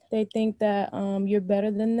think that you're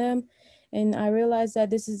better than them. And I realized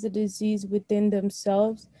that this is a disease within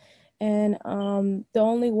themselves, and the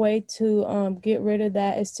only way to get rid of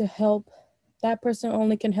that is to help. That person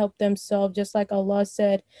only can help themselves, just like Allah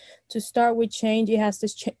said, to start with change, it has to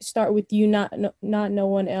start with you, not no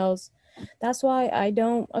one else. That's why I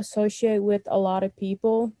don't associate with a lot of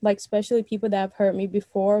people, like especially people that have hurt me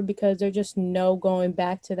before, because there's just no going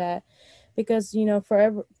back to that. Because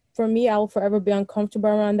forever, for me, I will forever be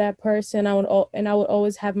uncomfortable around that person. I would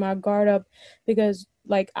always have my guard up, because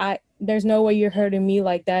there's no way you're hurting me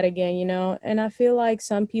like that again, And I feel like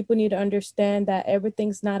some people need to understand that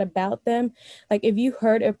everything's not about them. Like, if you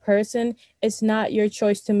hurt a person, it's not your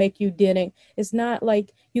choice to make you didn't. It's not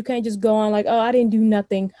like you can't just go on like, oh, I didn't do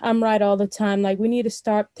nothing, I'm right all the time. Like, we need to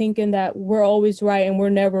start thinking that we're always right and we're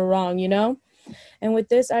never wrong, And with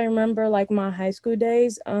this, I remember my high school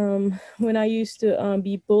days, when I used to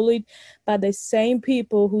be bullied by the same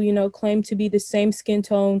people who, claimed to be the same skin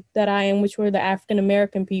tone that I am, which were the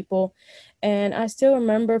African-American people. And I still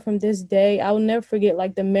remember from this day, I will never forget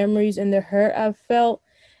the memories and the hurt I felt.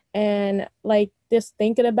 And just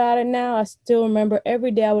thinking about it now, I still remember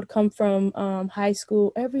every day I would come from high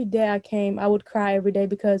school. Every day I would cry every day,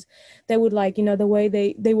 because they would the way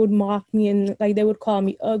they would mock me, and they would call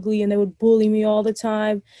me ugly, and they would bully me all the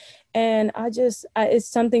time. And it's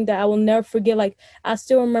something that I will never forget. I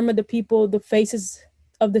still remember the faces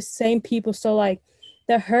of the same people. So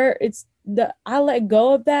the hurt, I let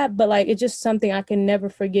go of that, but it's just something I can never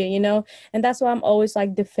forget, And that's why I'm always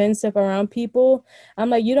defensive around people.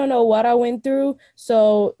 I'm you don't know what I went through.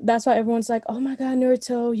 So that's why everyone's oh my God,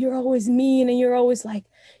 Naruto, you're always mean, and you're always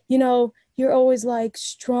you're always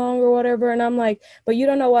strong or whatever. And I'm but you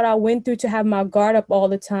don't know what I went through to have my guard up all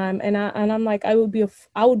the time. And I'm I would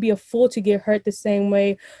be a fool to get hurt the same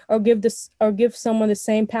way, or give someone the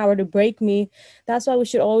same power to break me. That's why we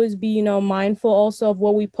should always be, mindful also of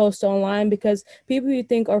what we post online, because people you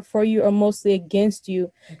think are for you are mostly against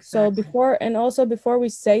you. Exactly. So before we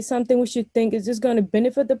say something, we should think, is this going to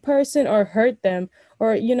benefit the person or hurt them?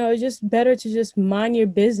 Or, it's just better to just mind your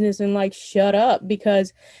business and shut up,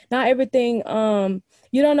 because not everything,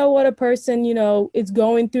 you don't know what a person, is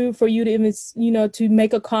going through for you to even, to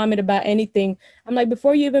make a comment about anything. I'm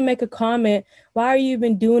before you even make a comment, why are you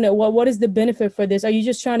even doing it? What is the benefit for this? Are you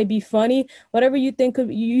just trying to be funny? Whatever you think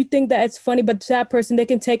that it's funny, but to that person, they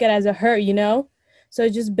can take it as a hurt, So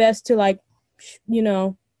it's just best to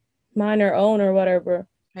mind our own or whatever.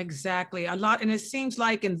 Exactly. A lot. And it seems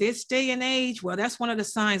like in this day and age, well, that's one of the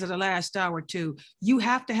signs of the last hour too. You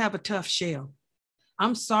have to have a tough shell.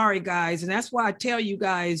 I'm sorry, guys. And that's why I tell you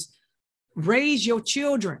guys, raise your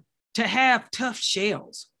children to have tough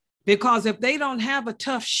shells, because if they don't have a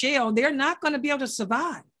tough shell, they're not going to be able to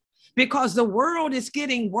survive, because the world is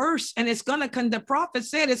getting worse, and the prophet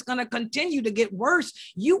said it's going to continue to get worse.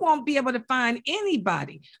 You won't be able to find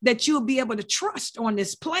anybody that you'll be able to trust on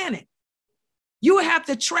this planet. You have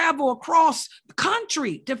to travel across the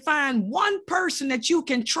country to find one person that you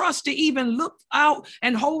can trust to even look out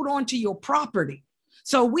and hold on to your property.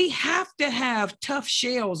 So we have to have tough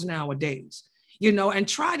shells nowadays, you know, and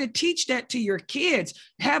try to teach that to your kids.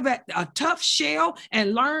 Have a tough shell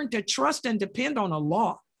and learn to trust and depend on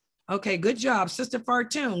Allah. Okay, good job. Sister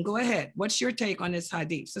Fartoon, go ahead. What's your take on this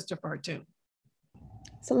hadith, Sister Fartoon?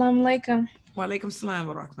 Assalamu alaikum. Wa alaikum salam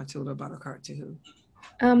wa rahmatullahi wa barakatuhu.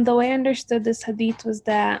 The way I understood this hadith was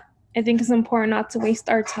that I think it's important not to waste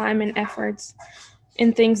our time and efforts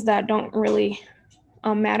in things that don't really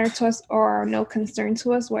matter to us or are no concern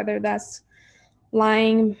to us, whether that's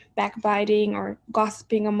lying, backbiting, or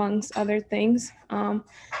gossiping, amongst other things.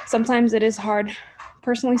 Sometimes it is hard,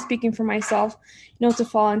 personally speaking for myself, you know, to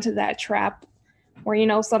fall into that trap where, you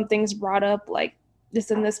know, something's brought up like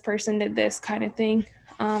this and this person did this kind of thing.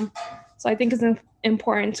 So I think it's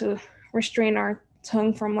important to restrain our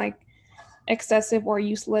tongue from like excessive or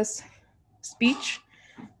useless speech.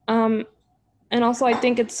 And also I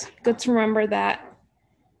think it's good to remember that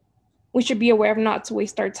we should be aware of not to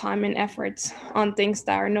waste our time and efforts on things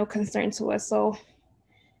that are no concern to us. So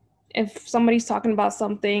if somebody's talking about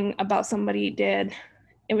something about somebody did,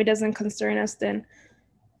 if it doesn't concern us, then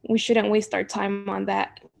we shouldn't waste our time on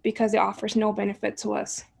that because it offers no benefit to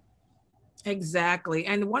us. Exactly.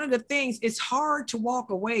 And one of the things, it's hard to walk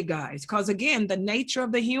away, guys, because again, the nature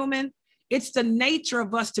of the human, it's the nature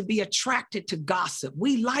of us to be attracted to gossip.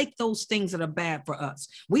 We like those things that are bad for us.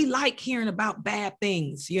 We like hearing about bad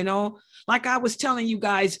things, you know, like I was telling you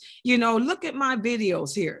guys, you know, look at my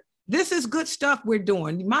videos here. This is good stuff we're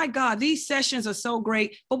doing. My God, these sessions are so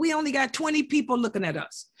great, but we only got 20 people looking at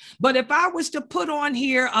us. But if I was to put on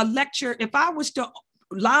here a lecture, if I was to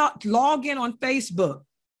log in on Facebook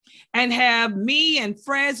and have me and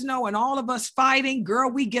Fresno and all of us fighting, girl,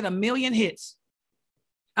 we get 1 million hits.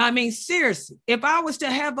 I mean, seriously, if I was to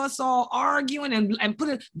have us all arguing and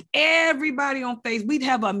put everybody on Facebook, we'd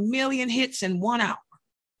have 1 million hits in 1 hour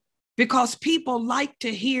because people like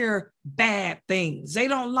to hear bad things. They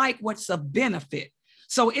don't like what's of benefit.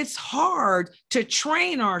 So it's hard to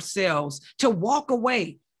train ourselves to walk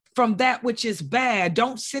away from that which is bad.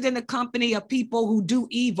 Don't sit in the company of people who do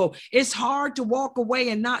evil. It's hard to walk away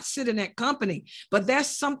and not sit in that company. But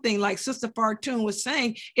that's something, like Sister Fartoon was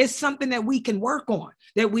saying, it's something that we can work on,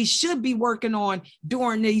 that we should be working on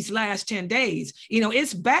during these last 10 days. You know,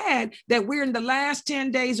 it's bad that we're in the last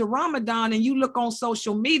 10 days of Ramadan and you look on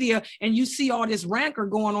social media and you see all this rancor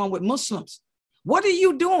going on with Muslims. What are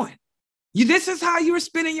you doing? This is how you're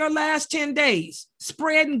spending your last 10 days,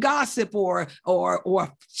 spreading gossip or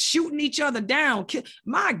shooting each other down.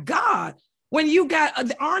 My God, when you got,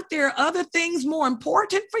 aren't there other things more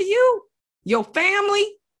important for you? Your family,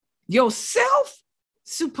 yourself?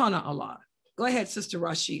 Subhanallah. Go ahead, Sister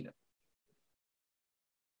Rashida.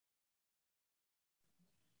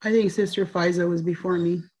 I think Sister Faiza was before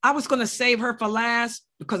me. I was going to save her for last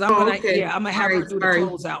because I'm going to have her do the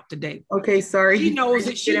closeout today. Okay, sorry. She knows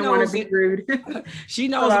it. She knows it. Rude. She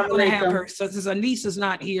knows I'm going to have her. So since Anissa's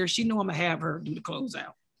not here, she know I'm going to have her do the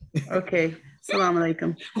closeout. Okay. Assalamu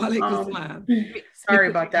alaikum. Sorry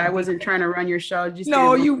about that. I wasn't trying to run your show.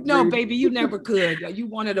 No, baby, you never could. You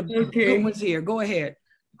wanted a good ones here. Go ahead.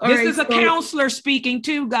 This is a counselor speaking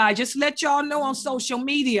too, guys. Just let y'all know on social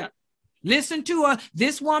media. Listen to her.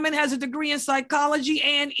 This woman has a degree in psychology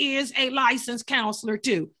and is a licensed counselor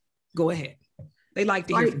too. Go ahead. They like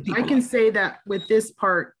to hear from people. I can say that with this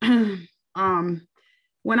part, when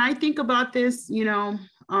I think about this, you know,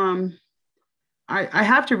 I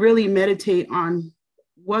have to really meditate on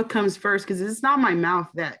what comes first, because it's not my mouth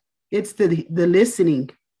that it's the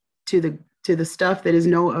listening to the stuff that is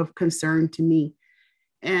of concern to me,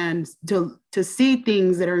 and to see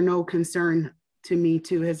things that are no concern to me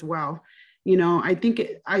too as well. You know, I think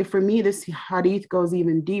for me, this hadith goes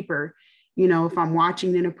even deeper. You know, if I'm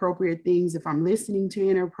watching inappropriate things, if I'm listening to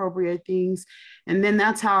inappropriate things, and then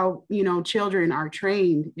that's how, you know, children are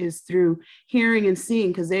trained, is through hearing and seeing,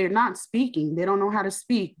 because they're not speaking. They don't know how to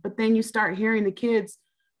speak. But then you start hearing the kids,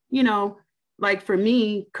 you know, like for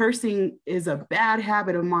me, cursing is a bad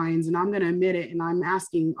habit of mine, and I'm going to admit it. And I'm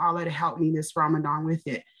asking Allah to help me this Ramadan with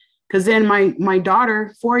it. Because then my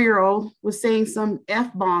daughter, 4-year-old, was saying some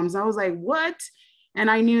F-bombs. I was like, what? And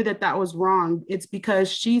I knew that was wrong. It's because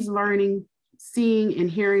she's learning, seeing and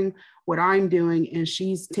hearing what I'm doing, and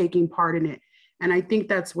she's taking part in it. And I think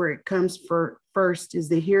that's where it comes first, is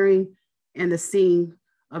the hearing and the seeing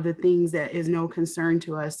of the things that is no concern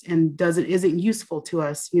to us and isn't useful to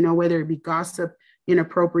us, you know, whether it be gossip,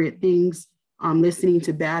 inappropriate things, listening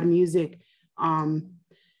to bad music,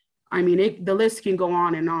 I mean, the list can go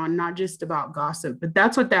on and on, not just about gossip, but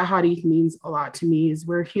that's what that hadith means a lot to me, is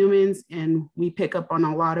we're humans and we pick up on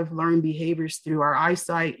a lot of learned behaviors through our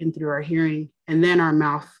eyesight and through our hearing, and then our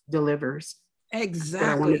mouth delivers. Exactly.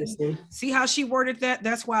 What I wanted to say. See how she worded that?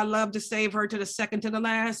 That's why I love to save her to the second to the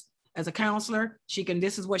last. As a counselor,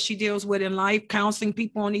 this is what she deals with in life, counseling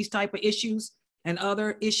people on these type of issues and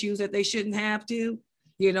other issues that they shouldn't have to.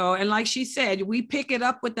 And like she said, we pick it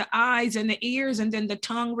up with the eyes and the ears, and then the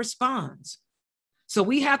tongue responds. So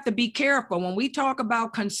we have to be careful when we talk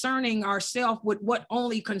about concerning ourselves with what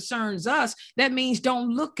only concerns us. That means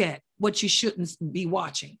don't look at what you shouldn't be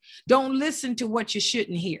watching. Don't listen to what you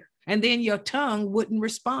shouldn't hear. And then your tongue wouldn't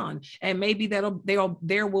respond. And maybe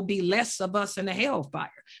there will be less of us in the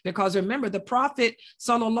hellfire. Because remember, the Prophet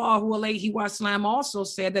sallallahu alaihi wasallam also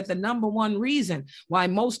said that the number one reason why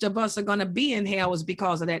most of us are going to be in hell is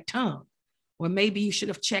because of that tongue. Well, maybe you should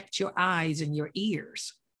have checked your eyes and your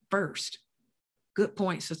ears first. Good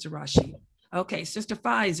point, Sister Rashid. Okay, Sister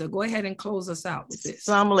Faiza, go ahead and close us out with this.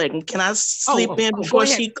 Assalamu alaikum. Can I sleep in before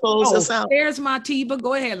she closes us out? There's my Tiba.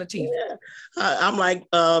 Go ahead, Latifah. Yeah. I'm like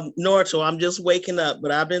Norto. I'm just waking up,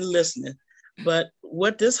 but I've been listening. But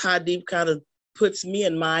what this hadith kind of puts me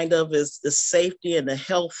in mind of is the safety and the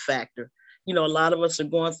health factor. A lot of us are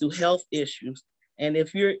going through health issues. And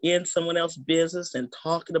if you're in someone else's business and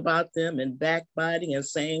talking about them and backbiting and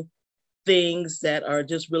saying things that are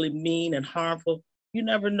just really mean and harmful, you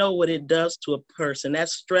never know what it does to a person. That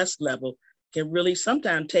stress level can really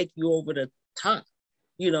sometimes take you over the top,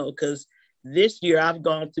 because this year I've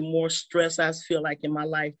gone through more stress, I feel like, in my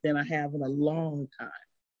life than I have in a long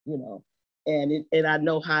time, and I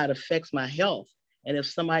know how it affects my health. And if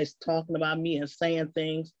somebody's talking about me and saying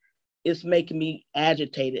things, it's making me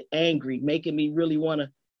agitated, angry, making me really want to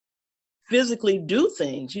physically do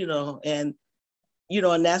things, and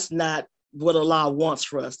that's not what Allah wants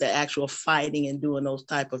for us, the actual fighting and doing those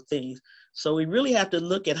type of things. So we really have to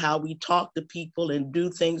look at how we talk to people and do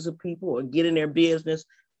things to people or get in their business.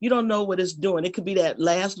 You don't know what it's doing. It could be that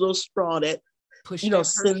last little straw that,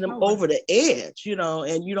 send them over the edge,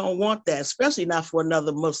 and you don't want that, especially not for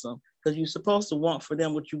another Muslim, because you're supposed to want for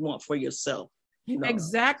them what you want for yourself.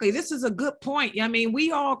 Exactly. This is a good point. I mean,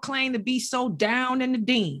 we all claim to be so down in the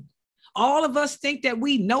deen. All of us think that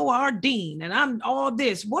we know our deen and I'm all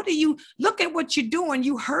this. Look at what you're doing.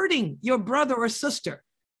 You hurting your brother or sister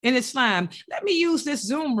in Islam. Let me use this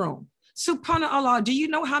Zoom room. Subhanallah, do you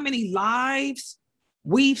know how many lives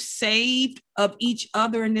we've saved of each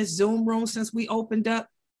other in this Zoom room since we opened up?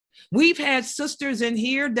 We've had sisters in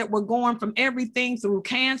here that were going from everything through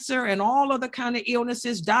cancer and all other kind of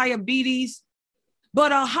illnesses, diabetes.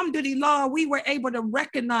 But alhamdulillah, we were able to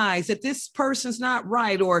recognize that this person's not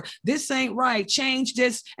right, or this ain't right, change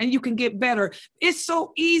this and you can get better. It's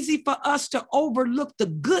so easy for us to overlook the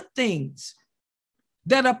good things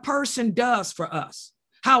that a person does for us,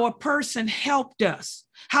 how a person helped us,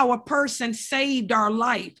 how a person saved our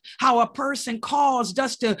life, how a person caused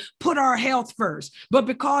us to put our health first. But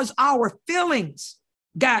because our feelings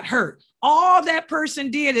got hurt, all that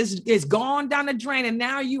person did is gone down the drain, and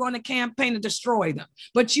now you're on a campaign to destroy them.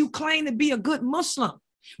 But you claim to be a good Muslim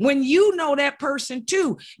when you know that person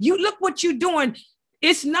too. You look what you're doing.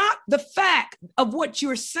 It's not the fact of what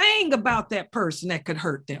you're saying about that person that could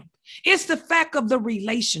hurt them. It's the fact of the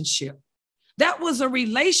relationship. That was a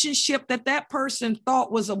relationship that person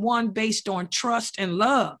thought was a one based on trust and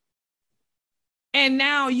love. And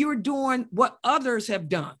now you're doing what others have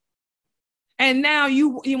done. And now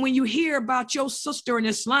when you hear about your sister in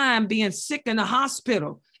Islam being sick in the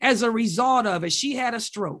hospital as a result of it, she had a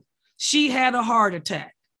stroke, she had a heart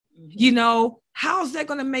attack. How's that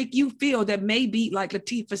going to make you feel that maybe, like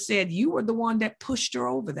Latifah said, you were the one that pushed her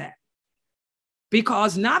over that?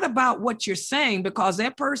 Because not about what you're saying, because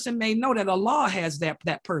that person may know that Allah has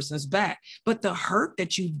that person's back, but the hurt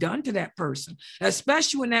that you've done to that person,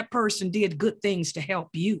 especially when that person did good things to help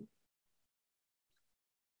you.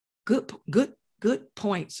 Good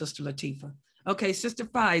point, Sister Latifah. Okay, Sister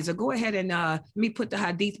Faiza, go ahead and let me put the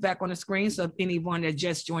hadith back on the screen so anyone that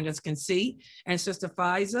just joined us can see. And Sister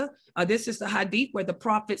Faiza, this is the hadith where the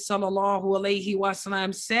Prophet sallallahu alaihi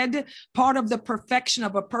wasallam said, part of the perfection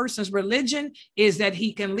of a person's religion is that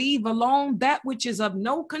he can leave alone that which is of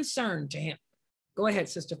no concern to him. Go ahead,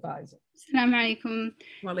 Sister Faiza. Assalamu alaikum.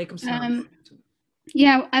 Wa alaikum salam.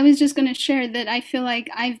 Yeah, I was just going to share that I feel like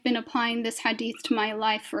I've been applying this hadith to my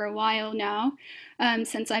life for a while now,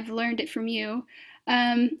 since I've learned it from you.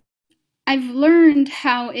 I've learned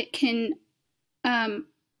how it can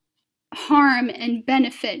harm and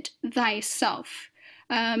benefit thyself,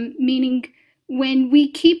 meaning when we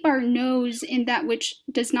keep our nose in that which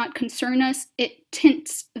does not concern us, it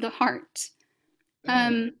tints the heart.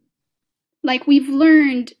 Like we've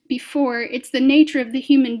learned before, it's the nature of the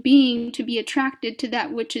human being to be attracted to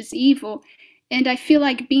that which is evil. And I feel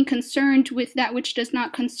like being concerned with that which does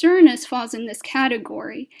not concern us falls in this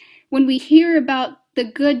category. When we hear about the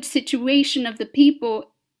good situation of the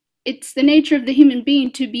people, it's the nature of the human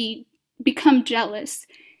being to become jealous.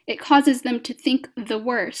 It causes them to think the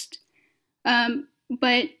worst.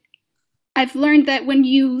 But I've learned that when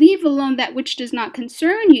you leave alone that which does not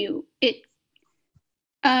concern you,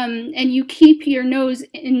 and you keep your nose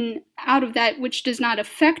out of that which does not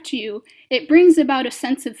affect you, it brings about a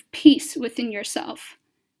sense of peace within yourself,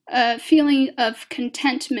 a feeling of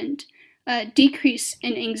contentment, a decrease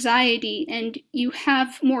in anxiety, and you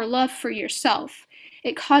have more love for yourself.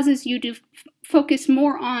 It causes you to focus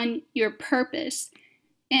more on your purpose.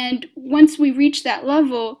 And once we reach that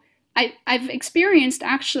level, I've experienced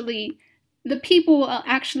actually, the people will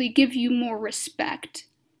actually give you more respect.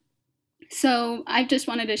 So I just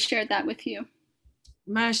wanted to share that with you.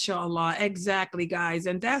 MashaAllah, exactly, guys.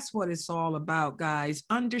 And that's what it's all about, guys.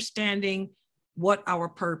 Understanding what our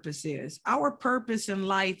purpose is. Our purpose in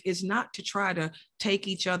life is not to try to take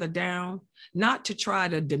each other down, not to try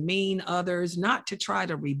to demean others, not to try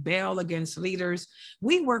to rebel against leaders.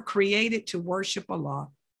 We were created to worship Allah,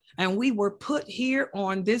 and we were put here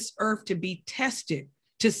on this earth to be tested,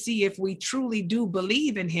 to see if we truly do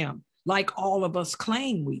believe in him, like all of us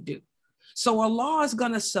claim we do. So Allah is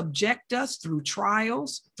going to subject us through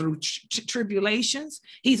trials, through tribulations.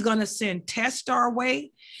 He's going to send tests our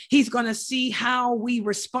way. He's going to see how we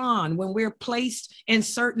respond when we're placed in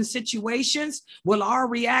certain situations. Will our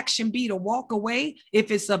reaction be to walk away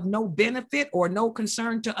if it's of no benefit or no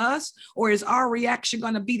concern to us? Or is our reaction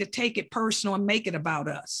going to be to take it personal and make it about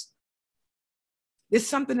us? It's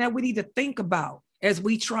something that we need to think about as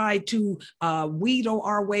we try to wheedle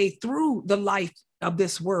our way through the life of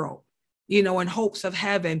this world, you know, in hopes of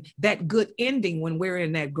having that good ending when we're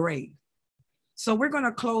in that grave. So we're going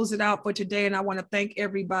to close it out for today. And I want to thank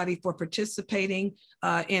everybody for participating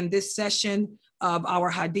in this session of our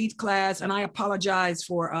Hadith class. And I apologize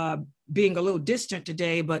for being a little distant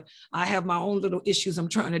today, but I have my own little issues I'm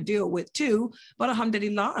trying to deal with too. But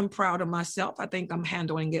alhamdulillah, I'm proud of myself. I think I'm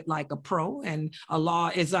handling it like a pro. And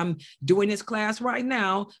Allah, as I'm doing this class right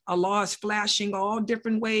now, Allah is flashing all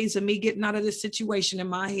different ways of me getting out of this situation in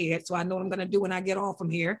my head. So I know what I'm going to do when I get off from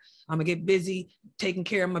here. I'm going to get busy taking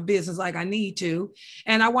care of my business like I need to.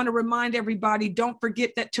 And I want to remind everybody, don't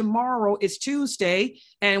forget that tomorrow is Tuesday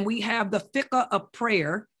and we have the fiqh of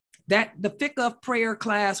prayer. The fiqh of prayer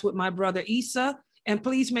class with my brother Isa. And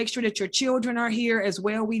please make sure that your children are here as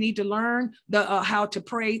well. We need to learn how to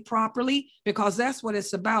pray properly, because that's what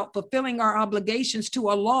it's about, fulfilling our obligations to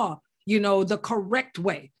Allah, you know, the correct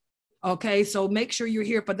way. Okay, so make sure you're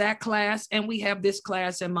here for that class. And we have this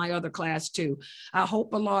class and my other class too. I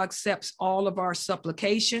hope Allah accepts all of our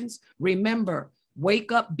supplications. Remember,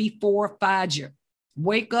 wake up before Fajr.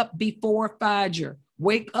 Wake up before Fajr.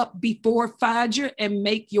 Wake up before Fajr and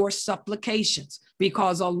make your supplications,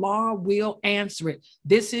 because Allah will answer it.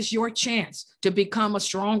 This is your chance to become a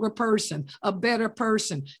stronger person, a better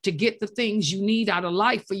person, to get the things you need out of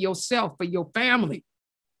life for yourself, for your family.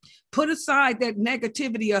 Put aside that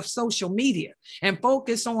negativity of social media and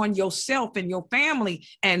focus on yourself and your family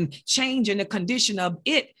and changing the condition of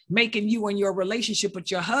it, making you and your relationship with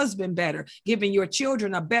your husband better, giving your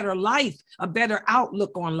children a better life, a better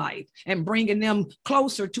outlook on life, and bringing them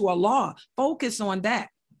closer to Allah. Focus on that.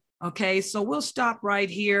 Okay, so we'll stop right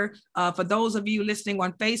here. For those of you listening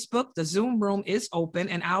on Facebook, the Zoom room is open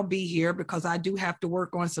and I'll be here because I do have to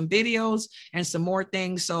work on some videos and some more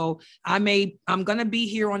things. So I'm going to be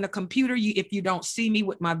here on the computer. If you don't see me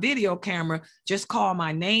with my video camera, just call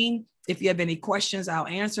my name. If you have any questions, I'll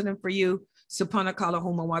answer them for you.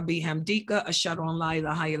 Subhanakallahumma wa bihamdika ashhadu an la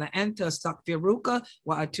ilaha illa anta astaghfiruka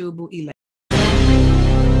wa atubu ilayk.